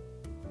talk.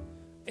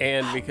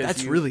 And because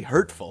That's really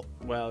hurtful.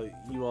 Well,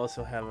 you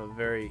also have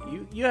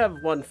you have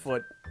one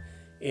foot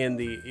in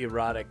the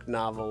erotic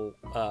novel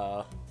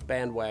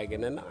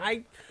bandwagon, and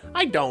I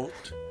don't.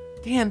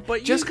 Dan,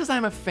 But just you- because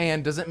I'm a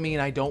fan doesn't mean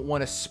I don't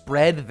want to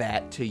spread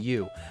that to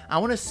you. I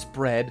want to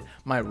spread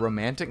my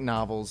romantic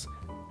novels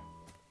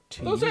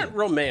to Those you. aren't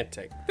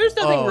romantic. There's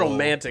nothing Oh.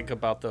 romantic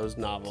about those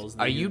novels.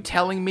 Are you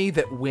telling me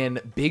that when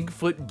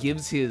Bigfoot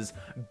gives his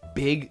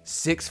big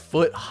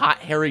 6-foot hot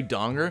hairy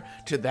donger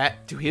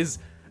to his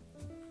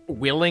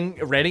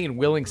ready and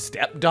willing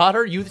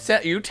stepdaughter, you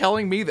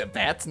telling me that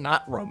that's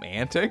not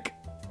romantic?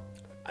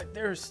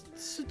 There's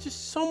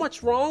just so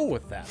much wrong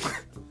with that.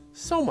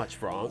 So much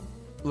wrong.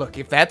 Look,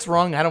 if that's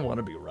wrong, I don't want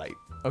to be right,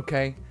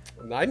 okay?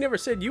 I never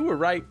said you were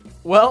right.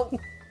 Well,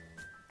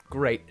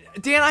 great.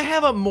 Dan, I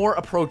have a more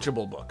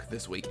approachable book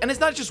this week. And it's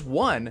not just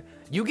one.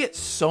 You get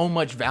so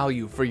much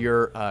value for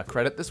your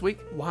credit this week.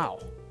 Wow.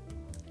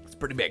 It's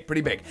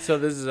pretty big. So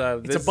this is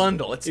a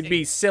bundle. It'd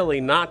be silly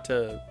not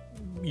to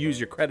use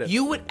your credit.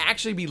 You would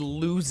actually be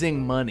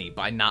losing money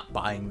by not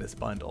buying this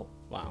bundle.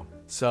 Wow.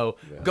 So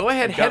go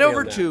ahead, You got head me over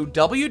on that. to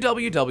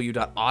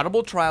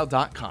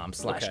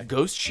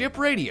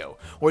www.audibletrial.com/ghostshipradio,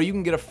 where you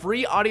can get a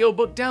free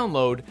audiobook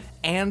download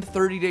and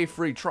 30-day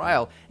free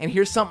trial. And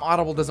here's something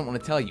Audible doesn't want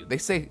to tell you. They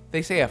say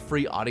a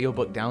free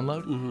audiobook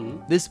download. Mm-hmm.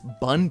 This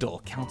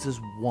bundle counts as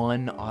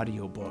one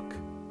audiobook.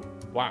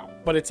 Wow.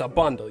 But it's a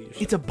bundle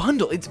usually. It's a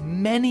bundle. It's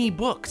many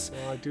books.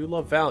 Well, I do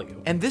love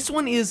value. And this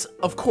one is,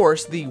 of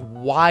course, the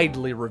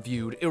widely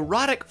reviewed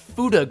Erotic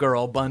Fuda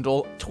Girl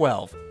Bundle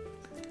 12.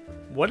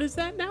 What is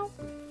that now?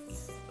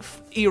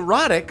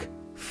 Erotic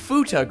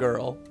Futa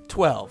Girl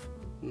 12.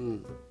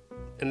 And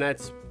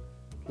that's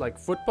like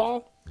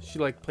football? She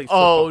like plays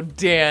football. Oh,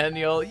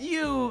 Daniel,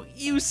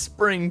 you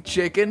spring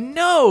chicken.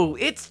 No,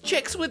 it's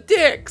chicks with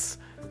dicks.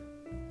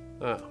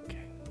 Oh, okay.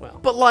 Well.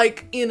 But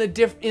like in a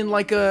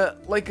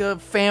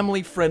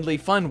family friendly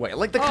fun way.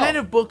 Like the kind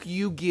of book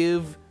you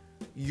give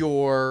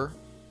your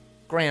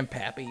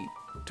grandpappy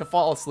to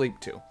fall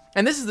asleep to.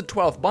 And this is the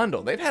 12th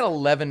bundle. They've had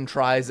 11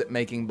 tries at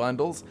making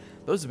bundles.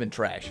 Those have been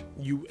trash.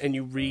 You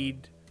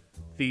read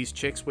these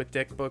chicks with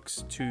dick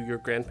books to your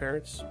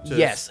grandparents?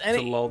 Yes, and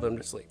to lull them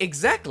to sleep.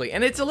 Exactly,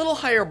 and it's a little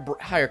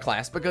higher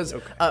class because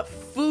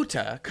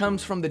futa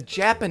comes from the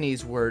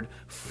Japanese word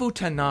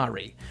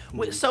futanari.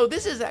 So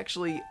this is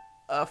actually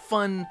a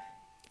fun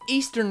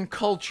Eastern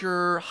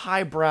culture,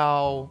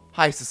 highbrow,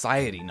 high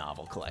society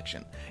novel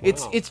collection.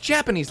 It's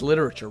Japanese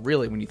literature,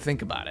 really, when you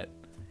think about it.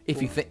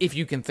 If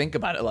you can think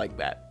about it like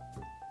that.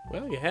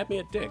 Well, you had me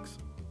at dicks.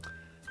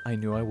 I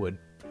knew I would.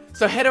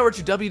 So head over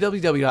to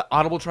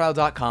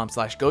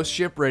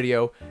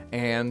www.audibletrial.com/ghostshipradio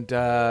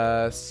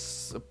and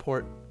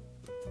support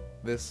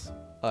this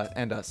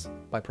and us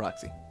by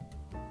proxy.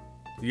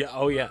 Yeah.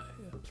 Oh, yeah.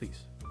 Please.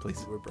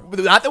 Please. We're broke.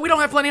 Not that we don't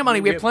have plenty of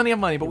money. We have plenty of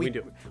money, but we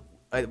do.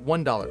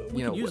 $1.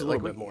 We could use a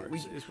little bit more.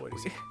 Is what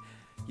he's saying.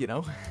 You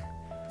know,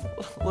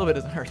 a little bit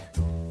doesn't hurt.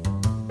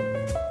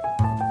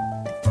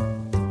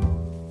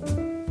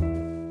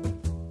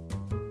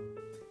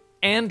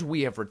 And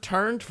we have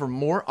returned for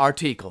more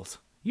articles.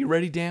 You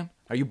ready, Dan?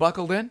 Are you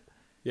buckled in?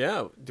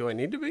 Yeah. Do I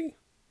need to be?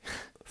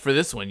 For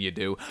this one, you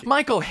do.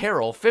 Michael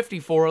Harrell,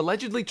 54,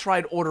 allegedly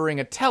tried ordering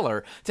a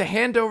teller to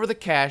hand over the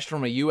cash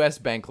from a U.S.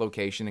 bank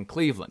location in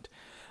Cleveland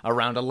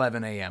around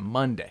 11 a.m.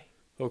 Monday.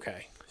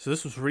 Okay. So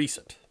this was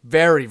recent.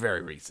 Very,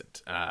 very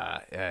recent.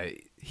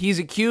 He's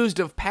accused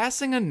of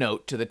passing a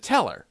note to the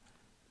teller,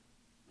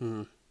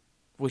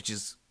 which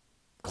is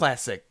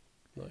classic.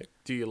 Like,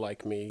 do you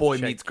like me? Boy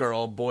meets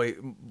girl,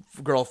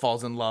 girl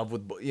falls in love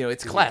with,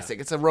 it's classic.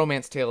 Yeah. It's a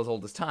romance tale as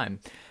old as time.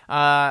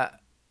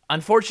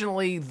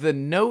 Unfortunately, the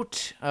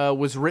note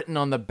was written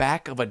on the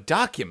back of a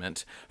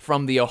document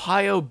from the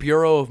Ohio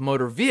Bureau of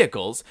Motor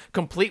Vehicles,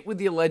 complete with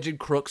the alleged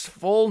crook's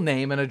full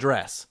name and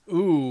address.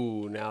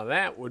 Ooh, now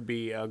that would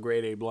be a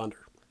grade A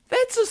blunder.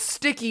 That's a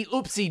sticky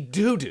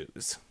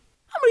oopsie-doo-doos.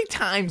 How many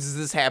times has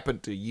this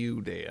happened to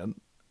you, Dan?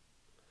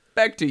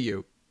 Back to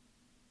you.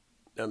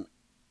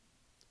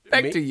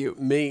 Back to you.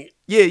 Me?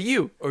 Yeah,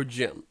 you. Or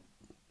Jim?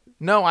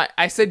 No,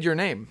 I said your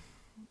name.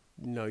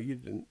 No, you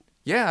didn't.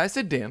 Yeah, I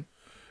said Dan.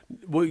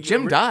 Well,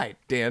 Jim died,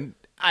 Dan.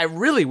 I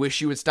really wish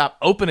you would stop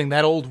opening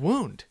that old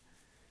wound.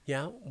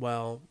 Yeah,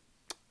 well,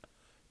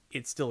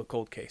 it's still a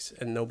cold case,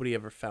 and nobody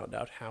ever found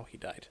out how he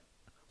died.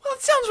 Well,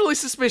 it sounds really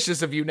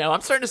suspicious of you now. I'm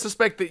starting to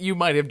suspect that you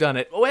might have done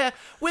it.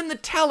 When the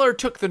teller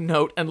took the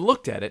note and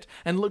looked at it,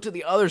 and looked at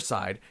the other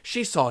side,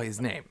 she saw his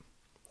name,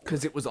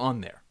 because it was on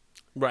there.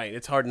 Right,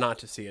 it's hard not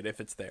to see it if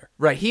it's there.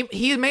 Right,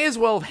 he may as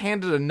well have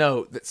handed a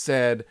note that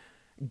said,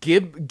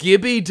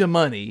 Gibby to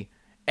money,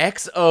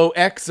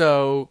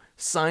 XOXO,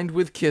 signed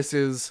with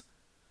kisses,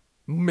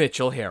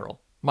 Michael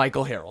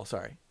Harrell,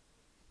 sorry.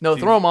 No,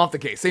 throw him off the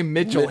case. Say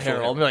Mitchell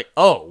Harrell. And be like,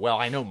 oh, well,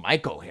 I know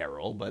Michael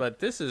Harrell, but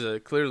this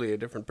is clearly a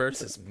different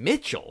person. This is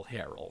Mitchell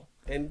Harrell.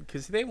 And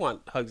because they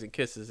want hugs and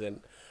kisses,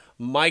 and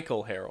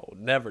Michael Harrell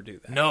would never do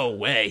that. No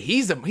way.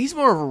 He's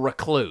more of a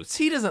recluse.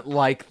 He doesn't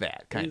like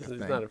that kind of thing.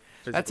 Not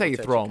That's how you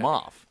throw him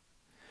off.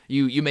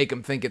 You make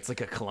him think it's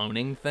like a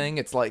cloning thing.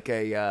 It's like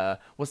a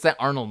what's that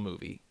Arnold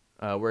movie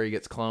where he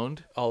gets cloned?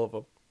 All of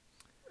them.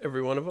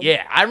 Every one of them?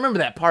 Yeah, I remember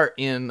that part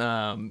in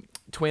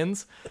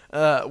Twins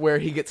where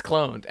he gets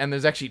cloned, and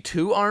there's actually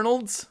two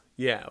Arnolds.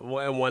 Yeah,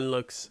 and one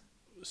looks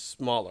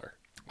smaller.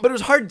 But it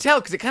was hard to tell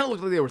because it kind of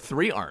looked like they were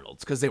three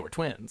Arnolds because they were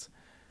twins.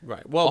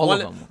 Right. Well, all of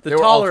them. The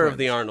taller of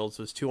the Arnolds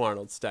was two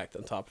Arnolds stacked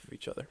on top of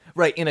each other.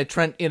 Right, in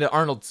an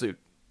Arnold suit.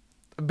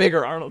 A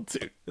bigger Arnold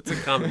suit. It's a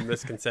common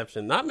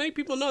misconception. Not many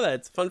people know that.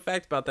 It's a fun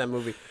fact about that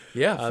movie.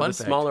 Yeah, fun the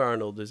fact. Smaller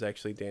Arnold is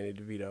actually Danny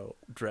DeVito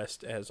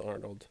dressed as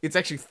Arnold. It's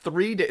actually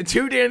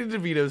two Danny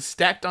DeVitos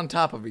stacked on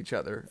top of each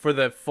other. For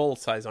the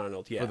full-size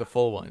Arnold, yeah. For the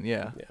full one,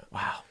 yeah.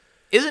 Wow.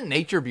 Isn't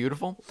nature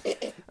beautiful?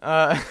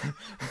 So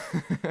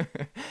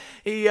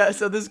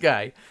this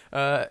guy,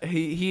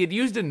 he had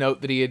used a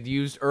note that he had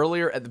used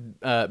earlier at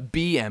the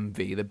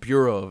BMV, the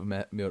Bureau of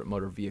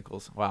Motor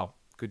Vehicles. Wow.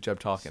 Good job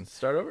talking.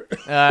 Start over.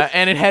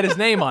 And it had his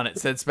name on it.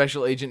 Said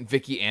Special Agent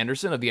Vicki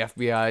Anderson of the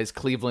FBI's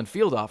Cleveland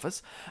field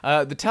office.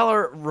 The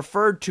teller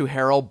referred to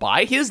Harrell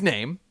by his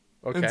name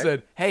and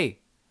said, hey,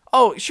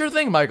 oh, sure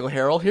thing, Michael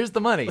Harrell. Here's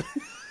the money.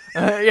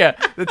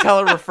 The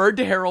teller referred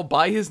to Harrell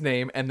by his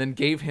name and then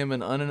gave him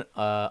an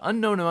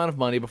unknown amount of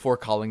money before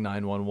calling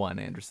 911,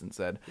 Anderson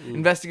said.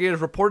 Investigators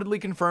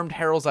reportedly confirmed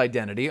Harrell's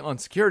identity on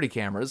security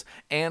cameras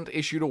and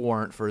issued a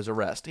warrant for his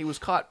arrest. He was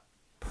caught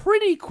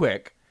pretty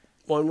quick.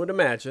 One would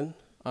imagine.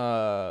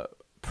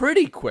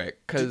 Pretty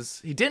quick,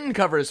 because he didn't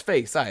cover his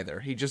face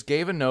either. He just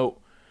gave a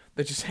note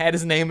that just had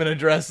his name and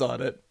address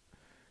on it.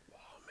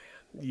 Oh,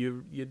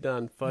 man. You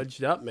done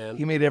fudged up, man.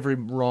 He made every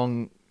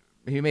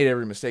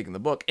mistake in the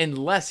book,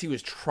 unless he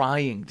was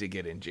trying to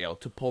get in jail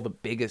to pull the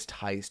biggest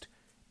heist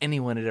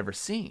anyone had ever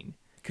seen.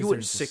 Because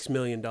there's $6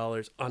 million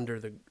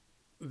under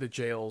the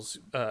jails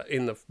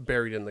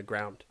buried in the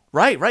ground.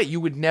 Right.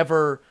 You would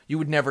never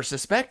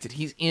suspect it.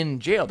 He's in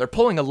jail. They're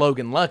pulling a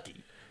Logan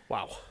Lucky.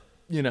 Wow.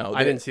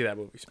 I didn't see that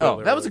movie.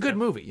 That was a good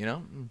movie,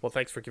 Well,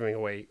 thanks for giving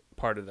away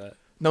part of that.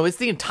 No, it's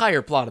the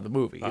entire plot of the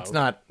movie. It's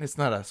not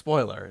a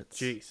spoiler. It's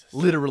Jesus.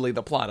 Literally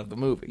the plot of the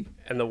movie.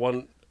 And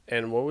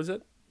what was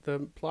it?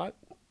 The plot?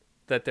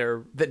 That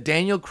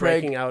Daniel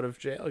Craig breaking out of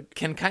jail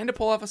can kind of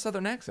pull off a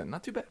southern accent.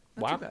 Not too bad.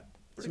 Wow. Too bad.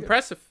 It's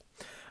impressive.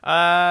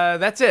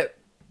 That's it.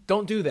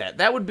 Don't do that.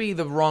 That would be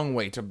the wrong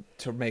way to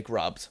make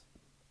Robs.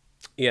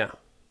 Yeah.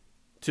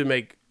 To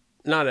make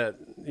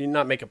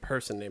not make a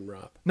person named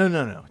Rob.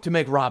 No. To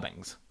make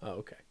robbings. Oh,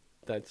 okay.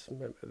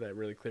 That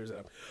really clears it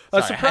up.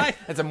 Sorry, Surprise!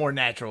 That's a more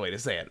natural way to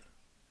say it.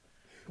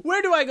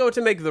 Where do I go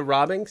to make the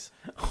robbings?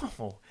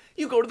 Oh,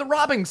 you go to the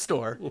robbing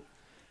store.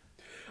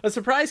 A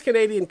surprised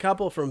Canadian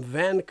couple from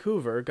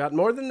Vancouver got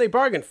more than they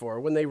bargained for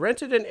when they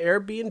rented an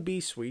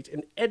Airbnb suite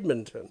in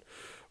Edmonton.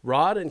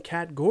 Rod and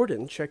Kat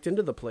Gordon checked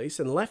into the place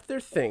and left their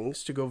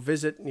things to go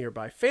visit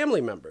nearby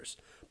family members.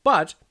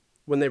 But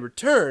when they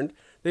returned,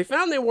 they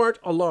found they weren't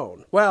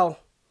alone. Well,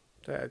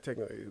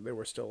 Technically, they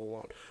were still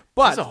alone. Is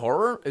But this a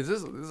horror? Is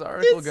this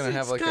article it's, going to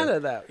have like kind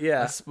of that?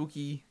 Yeah, a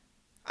spooky...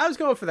 I was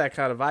going for that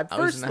kind of vibe. I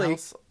was in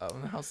Firstly,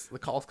 the house, the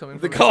call's coming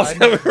the from calls inside.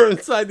 coming from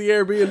inside the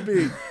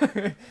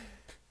Airbnb.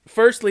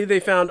 Firstly, they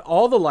found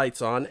all the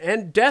lights on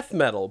and death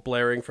metal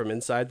blaring from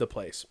inside the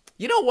place.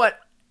 You know what?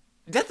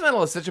 Death metal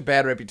has such a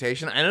bad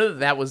reputation. I know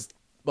that was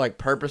like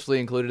purposely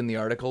included in the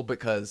article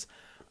because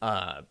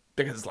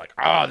it's like,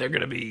 oh, they're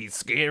gonna be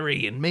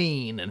scary and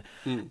mean,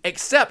 and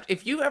except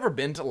if you've ever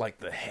been to like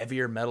the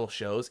heavier metal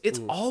shows, it's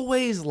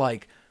always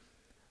like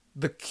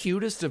the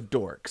cutest of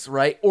dorks,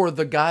 right? Or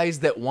the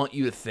guys that want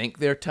you to think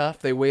they're tough.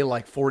 They weigh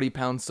like 40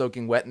 pounds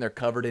soaking wet and they're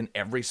covered in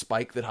every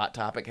spike that Hot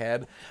Topic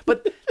had.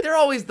 But they're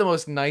always the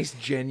most nice,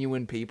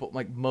 genuine people.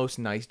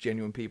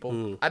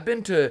 I've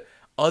been to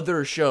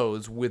other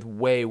shows with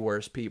way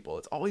worse people.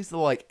 It's always the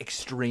like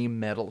extreme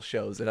metal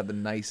shows that have the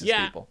nicest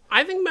people.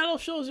 I think metal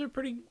shows are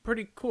pretty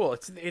cool.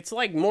 It's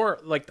like more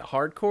like the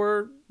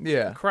hardcore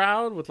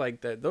crowd with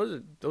like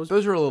those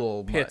are a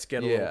little pits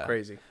get a little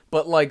crazy.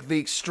 But like the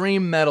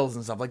extreme metals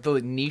and stuff, like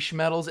the niche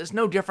metals, it's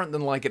no different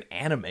than like an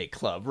anime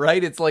club,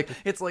 right? It's like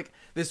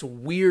this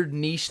weird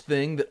niche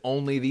thing that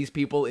only these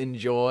people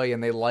enjoy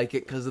and they like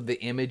it because of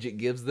the image it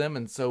gives them,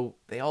 and so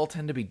they all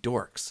tend to be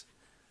dorks.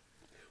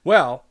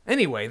 Well,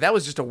 anyway, that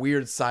was just a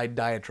weird side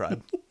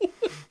diatribe.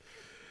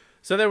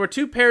 So there were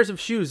 2 pairs of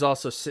shoes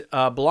also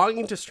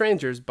belonging to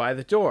strangers by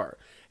the door.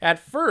 At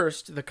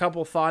first, the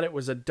couple thought it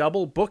was a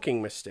double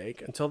booking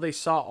mistake until they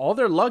saw all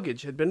their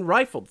luggage had been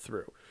rifled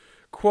through.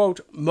 Quote,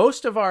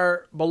 most of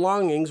our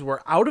belongings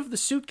were out of the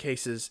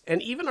suitcases,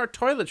 and even our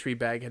toiletry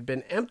bag had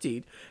been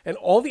emptied, and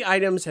all the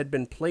items had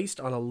been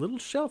placed on a little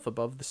shelf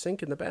above the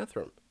sink in the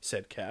bathroom,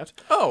 said Kat.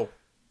 Oh.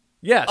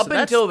 Yeah. Up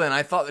until then,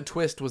 I thought the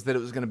twist was that it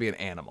was going to be an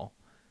animal.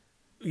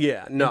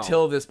 Yeah, no.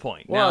 Until this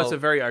point. Well, now, it's a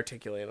very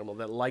articulate animal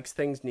that likes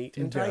things neat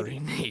and very tidy.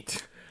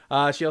 neat.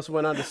 She also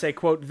went on to say,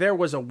 quote, there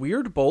was a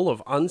weird bowl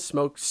of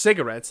unsmoked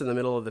cigarettes in the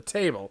middle of the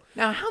table.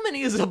 Now, how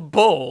many is a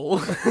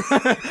bowl?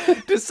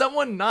 Does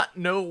someone not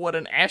know what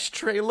an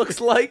ashtray looks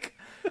like?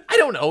 I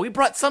don't know. He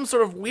brought some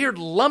sort of weird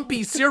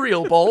lumpy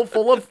cereal bowl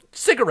full of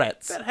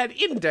cigarettes. That had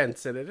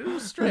indents in it. It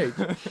was strange.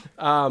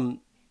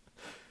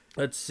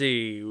 Let's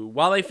see.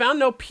 While they found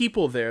no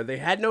people there, they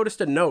had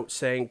noticed a note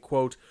saying,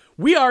 quote,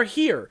 we are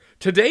here.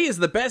 Today is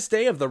the best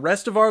day of the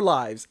rest of our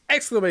lives!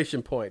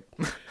 Exclamation point.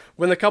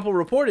 When the couple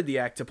reported the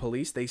act to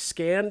police, they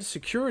scanned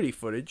security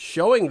footage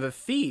showing the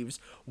thieves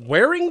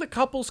wearing the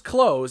couple's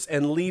clothes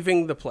and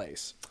leaving the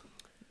place.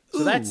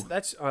 So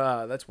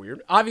that's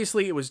weird.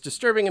 Obviously, it was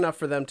disturbing enough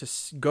for them to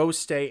go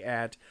stay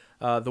at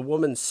the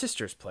woman's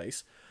sister's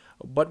place.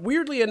 But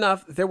weirdly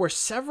enough, there were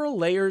several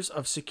layers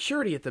of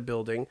security at the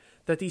building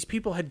that these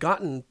people had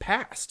gotten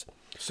past.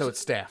 So it's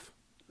staff.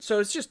 So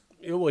it's just,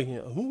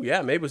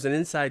 maybe it was an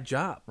inside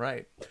job.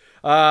 Right.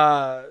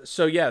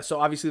 So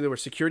obviously there were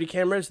security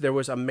cameras, there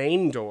was a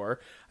main door,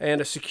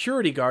 and a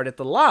security guard at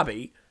the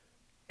lobby,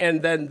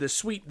 and then the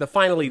suite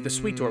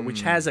door,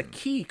 which has a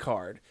key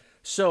card.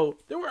 So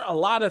there were a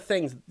lot of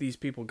things that these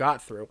people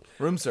got through.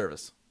 Room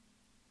service.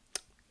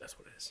 That's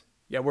what it is.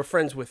 Yeah, we're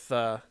friends with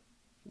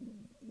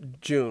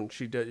June.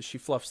 She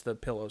fluffs the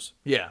pillows.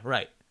 Yeah,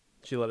 right.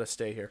 She let us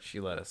stay here. She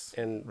let us.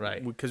 And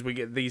right. Because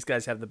these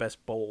guys have the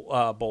best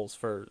bowls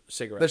for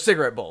cigarettes. They're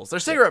cigarette bowls. Their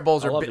cigarette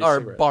bowls are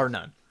cigarette bar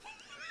none.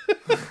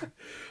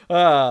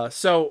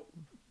 So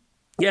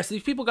yes,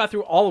 these people got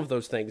through all of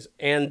those things,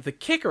 and the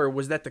kicker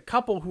was that the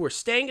couple who were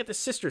staying at the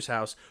sister's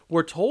house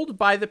were told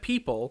by the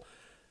people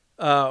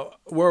at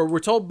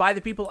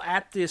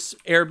this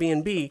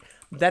Airbnb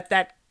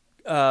that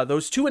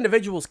those 2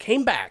 individuals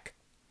came back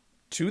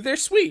to their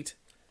suite.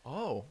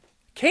 Oh.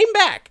 Came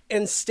back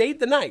and stayed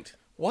the night.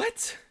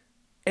 What?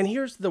 And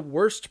here's the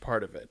worst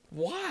part of it.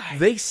 Why?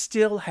 They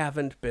still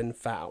haven't been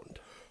found.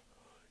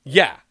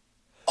 Yeah.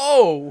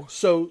 Oh.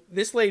 So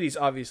this lady's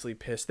obviously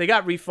pissed. They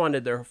got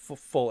refunded their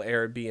full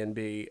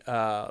Airbnb,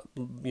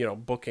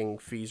 booking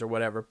fees or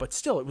whatever. But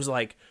still, it was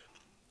like,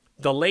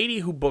 the lady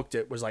who booked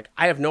it was like,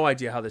 I have no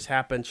idea how this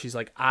happened. She's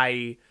like,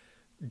 I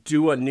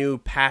do a new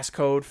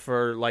passcode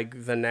for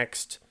like the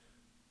next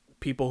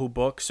people who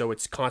book, so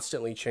it's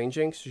constantly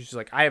changing. So she's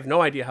like, I have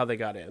no idea how they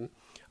got in.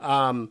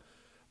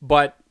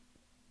 But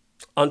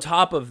on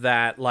top of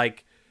that,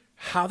 like,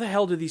 how the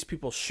hell do these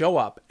people show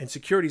up? And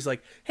security's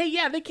like, hey,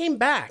 yeah, they came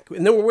back.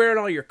 And they were wearing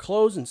all your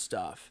clothes and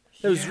stuff.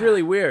 It was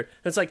really weird.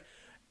 And it's like,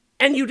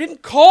 and you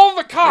didn't call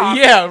the cops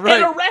and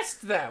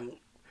arrest them.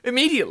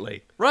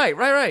 Immediately. Right.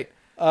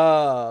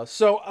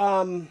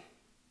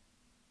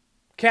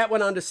 Kat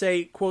went on to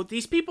say, quote,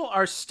 these people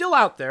are still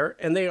out there,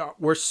 and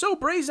were so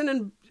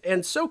brazen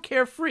and so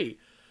carefree.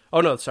 Oh,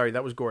 no, sorry,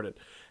 that was Gordon.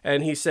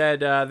 And he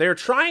said, they're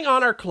trying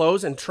on our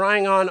clothes and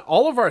trying on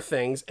all of our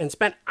things and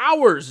spent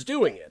hours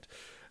doing it.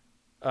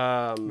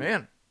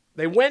 Man.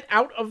 They went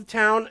out of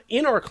town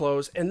in our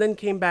clothes and then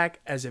came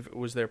back as if it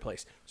was their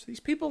place. So these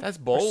people That's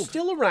bold. are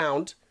still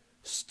around.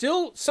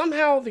 Still,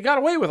 somehow they got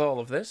away with all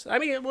of this. I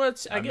mean,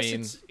 I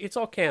guess it's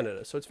all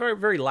Canada, so it's very,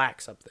 very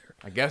lax up there.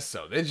 I guess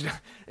so.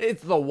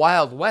 It's the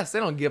Wild West. They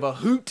don't give a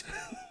hoot.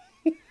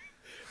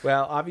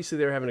 Well, obviously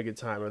they were having a good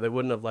time, or they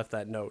wouldn't have left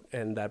that note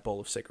and that bowl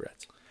of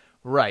cigarettes.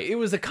 Right. It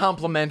was a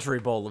complimentary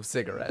bowl of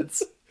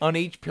cigarettes on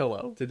each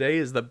pillow. Today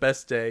is the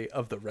best day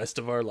of the rest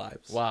of our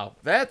lives. Wow.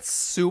 That's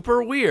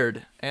super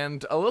weird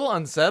and a little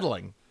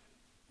unsettling.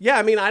 Yeah,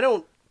 I mean, I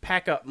don't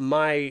pack up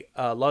my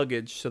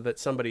luggage so that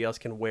somebody else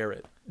can wear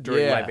it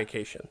during my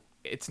vacation.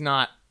 It's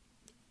not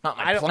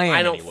my plan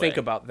I don't anyway. think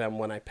about them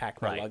when I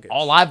pack my Right. luggage.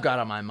 All I've got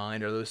on my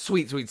mind are those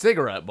sweet, sweet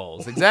cigarette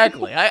bowls.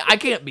 Exactly. I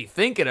can't be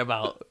thinking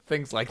about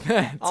things like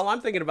that. All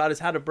I'm thinking about is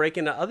how to break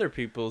into other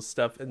people's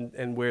stuff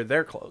and wear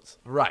their clothes.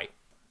 Right.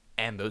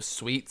 And those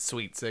sweet,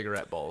 sweet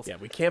cigarette bowls. Yeah,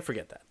 we can't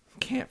forget that.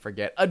 Can't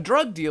forget. A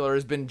drug dealer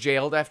has been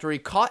jailed after he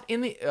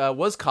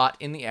was caught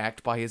in the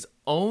act by his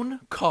own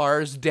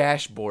car's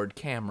dashboard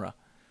camera.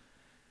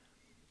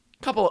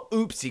 Couple of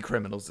oopsie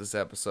criminals this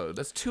episode.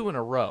 That's 2 in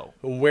a row.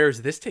 Where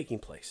is this taking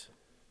place?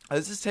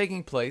 This is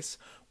taking place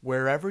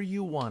wherever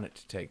you want it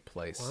to take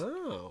place.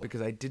 Wow. Because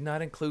I did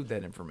not include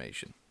that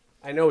information.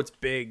 I know it's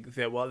big.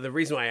 Well, the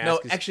reason why I ask No,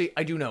 is... actually,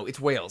 I do know. It's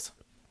Wales.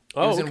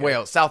 Oh, it was in okay.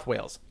 Wales, South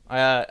Wales.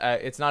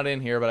 It's not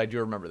in here, but I do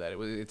remember that.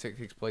 It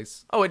takes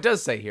place... Oh, it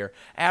does say here.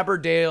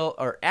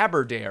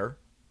 Aberdare,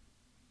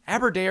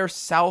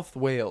 South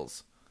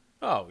Wales.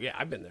 Oh, yeah,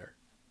 I've been there.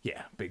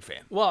 Yeah, big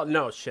fan. Well,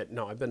 no, shit.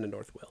 No, I've been to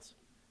North Wales.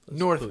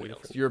 North completely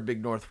Wales. different. You're a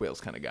big North Wales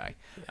kind of guy.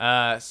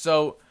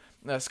 So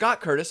Scott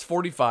Curtis,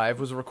 45,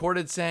 was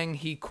recorded saying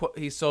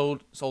he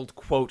sold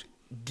quote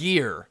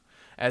gear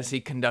as he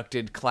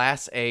conducted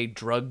Class A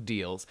drug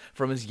deals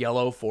from his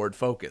yellow Ford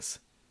Focus.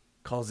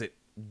 Calls it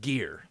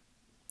gear.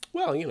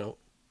 Well, you know,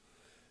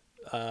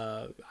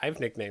 I have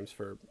nicknames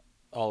for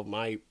all of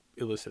my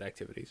illicit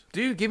activities.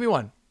 Dude, give me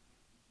one.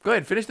 Go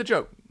ahead, finish the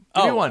joke.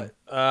 Give me one.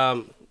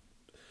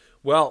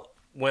 Well,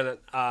 when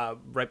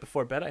right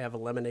before bed, I have a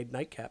lemonade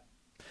nightcap.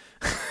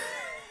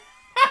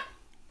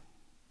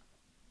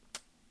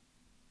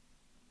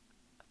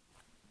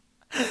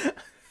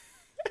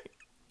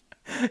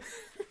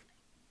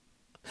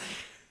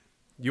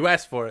 You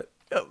asked for it.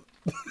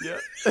 Yeah.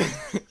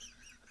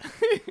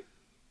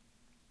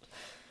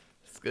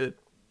 It's good.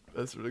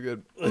 That's really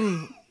good.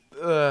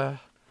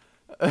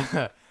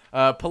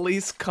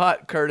 Police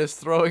caught Curtis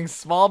throwing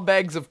small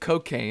bags of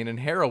cocaine and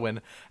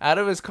heroin out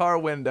of his car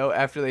window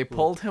after they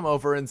pulled him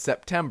over in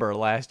September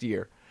last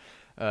year.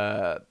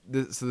 So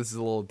this is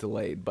a little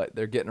delayed, but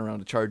they're getting around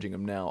to charging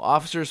him now.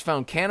 Officers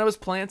found cannabis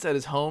plants at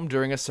his home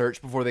during a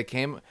search before they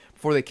came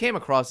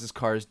across his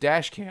car's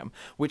dash cam,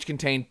 which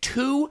contained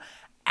 2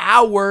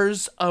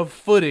 hours of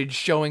footage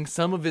showing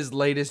some of his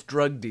latest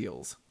drug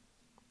deals.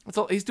 That's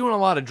all. He's doing a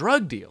lot of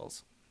drug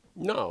deals.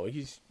 No,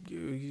 he's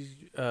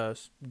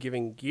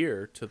giving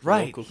gear to the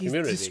Right, local he's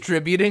community.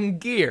 distributing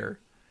gear.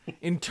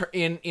 In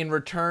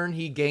return,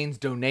 he gains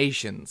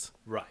donations.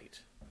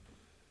 Right.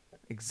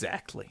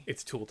 Exactly.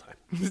 It's tool time.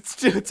 It's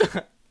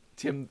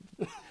Tim.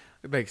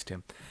 It makes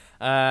Tim.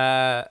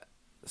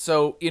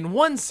 So in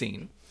one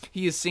scene,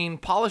 he is seen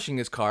polishing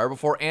his car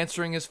before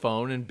answering his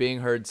phone and being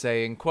heard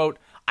saying, quote,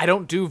 "I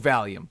don't do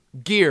Valium.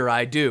 Gear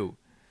I do."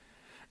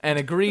 And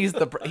agrees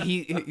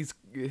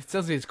it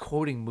sounds like he's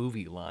quoting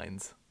movie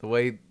lines, the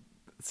way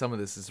some of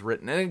this is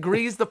written. And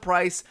agrees the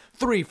price,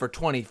 3 for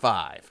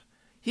 $25.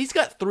 He's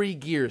got 3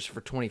 gears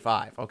for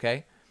 $25,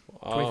 okay?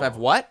 25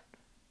 what?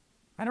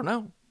 I don't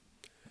know.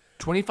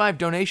 25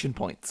 donation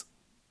points.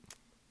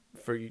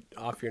 For you,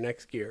 off your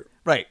next gear.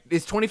 Right.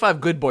 It's 25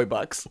 good boy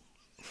bucks.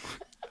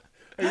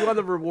 Are you on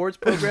the rewards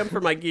program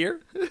for my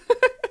gear?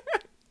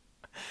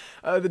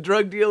 The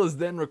drug deal is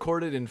then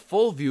recorded in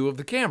full view of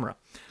the camera.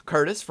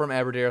 Curtis from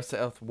Aberdare,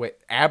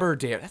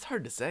 that's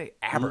hard to say.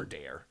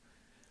 Aberdare.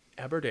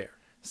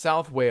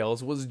 South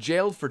Wales was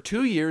jailed for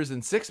 2 years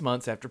and 6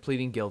 months after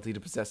pleading guilty to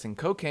possessing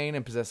cocaine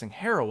and possessing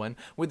heroin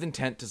with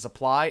intent to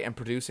supply and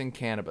producing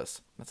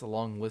cannabis. That's a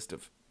long list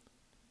of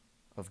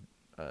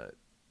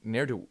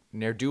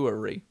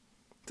ne'er-do-ery.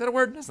 Is that a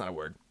word? That's not a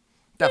word.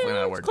 Definitely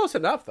not a word. It's close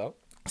enough, though.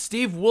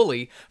 Steve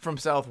Woolley from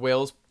South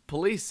Wales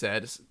Police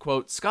said,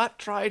 quote, "Scott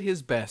tried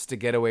his best to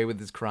get away with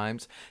his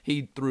crimes.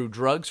 He threw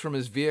drugs from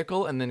his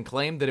vehicle and then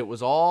claimed that it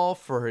was all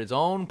for his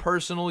own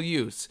personal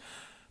use.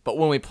 But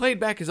when we played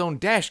back his own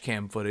dash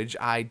cam footage,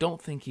 I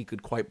don't think he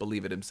could quite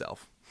believe it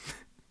himself."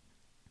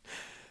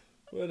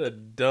 What a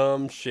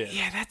dumb shit.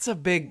 Yeah, that's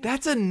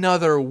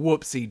another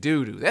whoopsie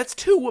doo-doo. That's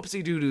 2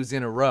 whoopsie doo-doos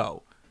in a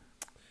row.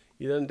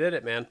 You done did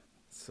it, man.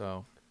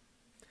 So,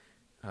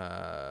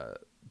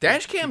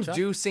 dash cams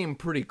do seem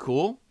pretty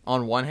cool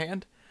on one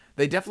hand.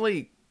 They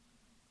definitely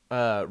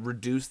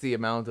reduce the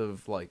amount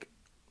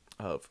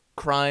of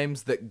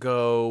crimes that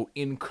go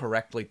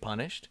incorrectly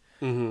punished.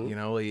 Mm-hmm. You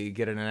know, you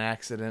get in an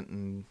accident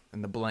and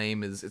the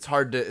blame is it's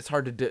hard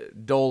to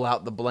dole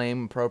out the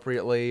blame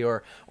appropriately,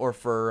 or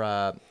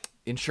for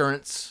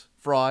insurance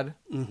fraud.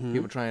 Mm-hmm.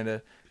 People trying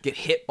to get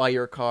hit by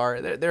your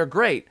car. They're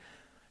great.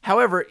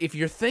 However, if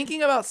you're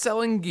thinking about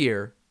selling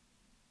gear,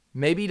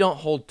 maybe don't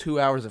hold 2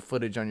 hours of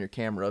footage on your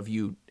camera of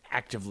you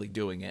actively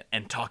doing it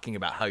and talking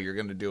about how you're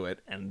going to do it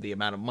and the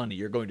amount of money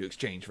you're going to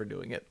exchange for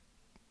doing it.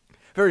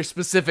 Very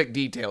specific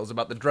details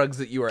about the drugs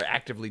that you are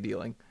actively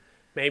dealing.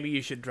 Maybe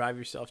you should drive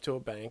yourself to a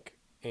bank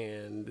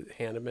and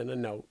hand them in a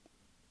note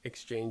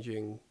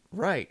exchanging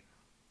Right.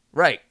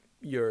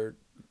 your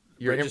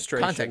Your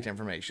registration. contact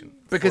information.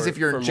 Because if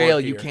you're for in jail,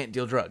 more you gear. can't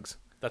deal drugs.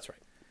 That's right.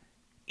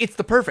 It's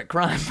the perfect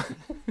crime.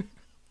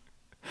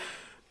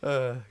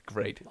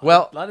 Great.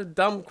 Well, A lot of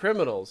dumb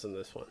criminals in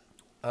this one.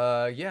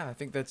 yeah, I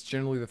think that's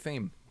generally the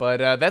theme. But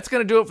that's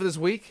going to do it for this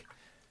week,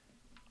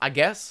 I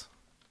guess.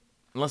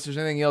 Unless there's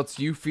anything else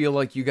you feel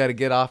like you got to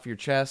get off your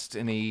chest,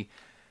 any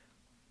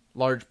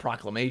large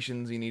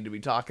proclamations you need to be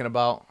talking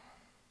about,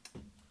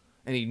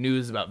 any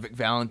news about Vic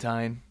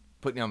Valentine,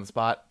 putting you on the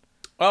spot.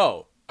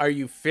 Oh, are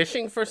you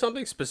fishing for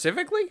something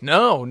specifically?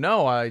 No,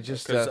 I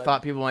just 'Cause I-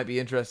 thought people might be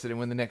interested in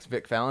when the next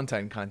Vic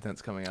Valentine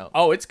content's coming out.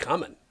 Oh, it's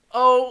coming.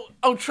 Oh,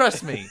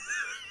 trust me.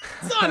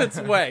 It's on its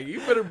way. You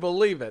better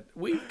believe it.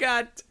 We've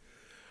got,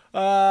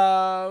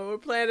 we're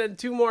planning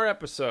 2 more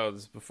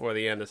episodes before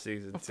the end of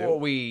season 2. Before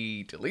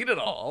we delete it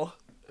all,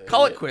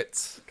 call it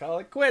quits. Call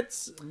it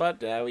quits.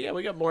 But, yeah,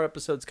 we got more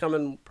episodes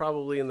coming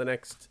probably in the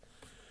next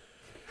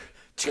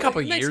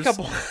Couple years.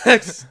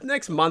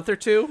 next month or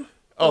two.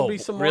 There'll be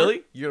some more.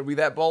 Really? You're gonna be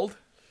that bold?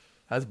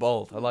 That's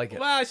bold. I like it.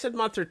 Well, I said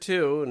month or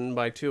 2, and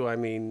by 2 I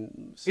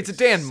mean It's a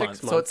Dan 6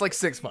 month, so it's like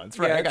 6 months,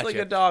 right? yeah, I it's got like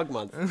you. a dog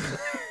month.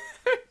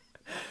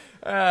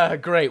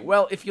 Great.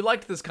 Well, if you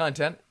liked this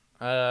content,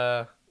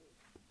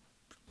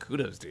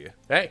 kudos to you.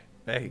 Hey,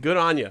 good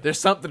on you. There's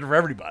something for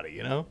everybody,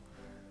 you know.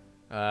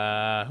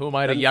 Who am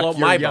I to Doesn't yuck float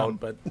your my young?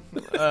 boat,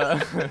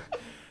 but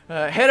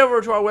Head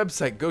over to our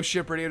website,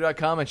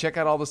 ghostshipradio.com, and check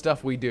out all the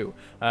stuff we do.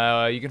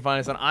 You can find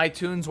us on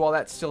iTunes while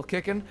that's still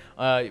kicking,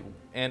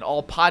 and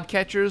all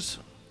podcatchers.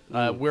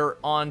 We're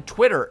on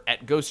Twitter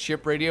at Ghost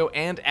Ship Radio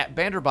and at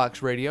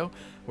Banderbox Radio,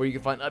 where you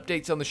can find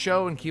updates on the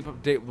show and keep up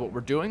to date with what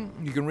we're doing.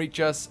 You can reach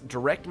us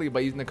directly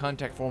by using the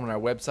contact form on our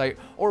website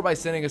or by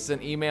sending us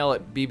an email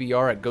at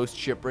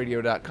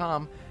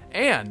bbr@ghostshipradio.com.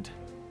 And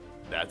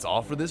that's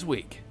all for this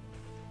week.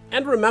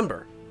 and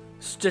remember,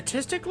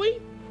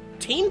 statistically,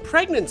 teen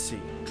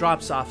pregnancy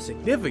drops off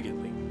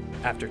significantly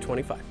after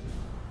 25.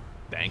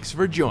 Thanks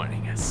for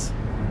joining us.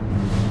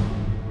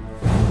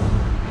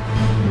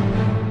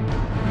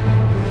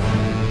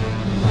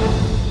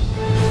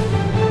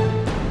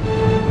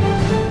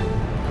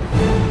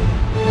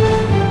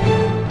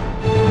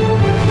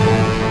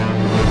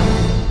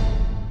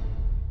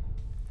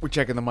 We're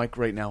checking the mic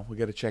right now. We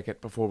got to check it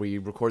before we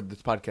record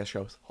this podcast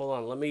shows. Hold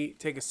on, let me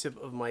take a sip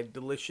of my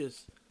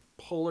delicious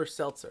Polar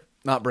Seltzer.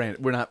 Not brand.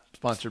 We're not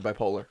sponsored by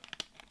Polar.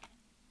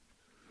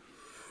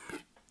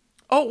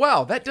 Oh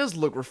wow, that does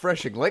look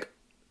refreshing. Like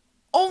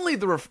only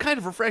the kind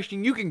of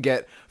refreshing you can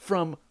get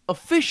from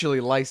officially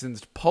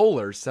licensed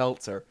Polar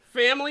Seltzer.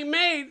 Family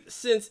made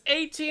since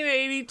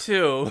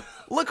 1882.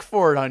 Look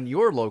for it on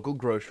your local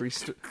grocery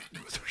store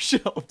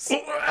shelves.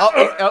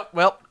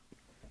 Well.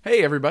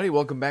 Hey everybody,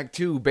 welcome back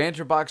to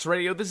Banterbox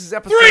Radio. This is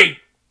episode 3,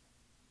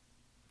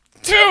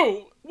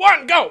 2,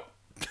 1, go!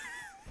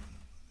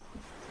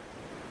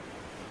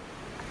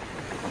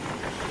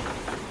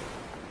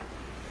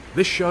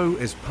 This show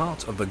is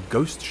part of the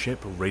Ghost Ship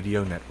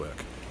Radio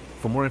Network.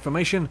 For more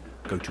information,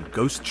 go to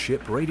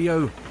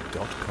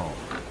ghostshipradio.com.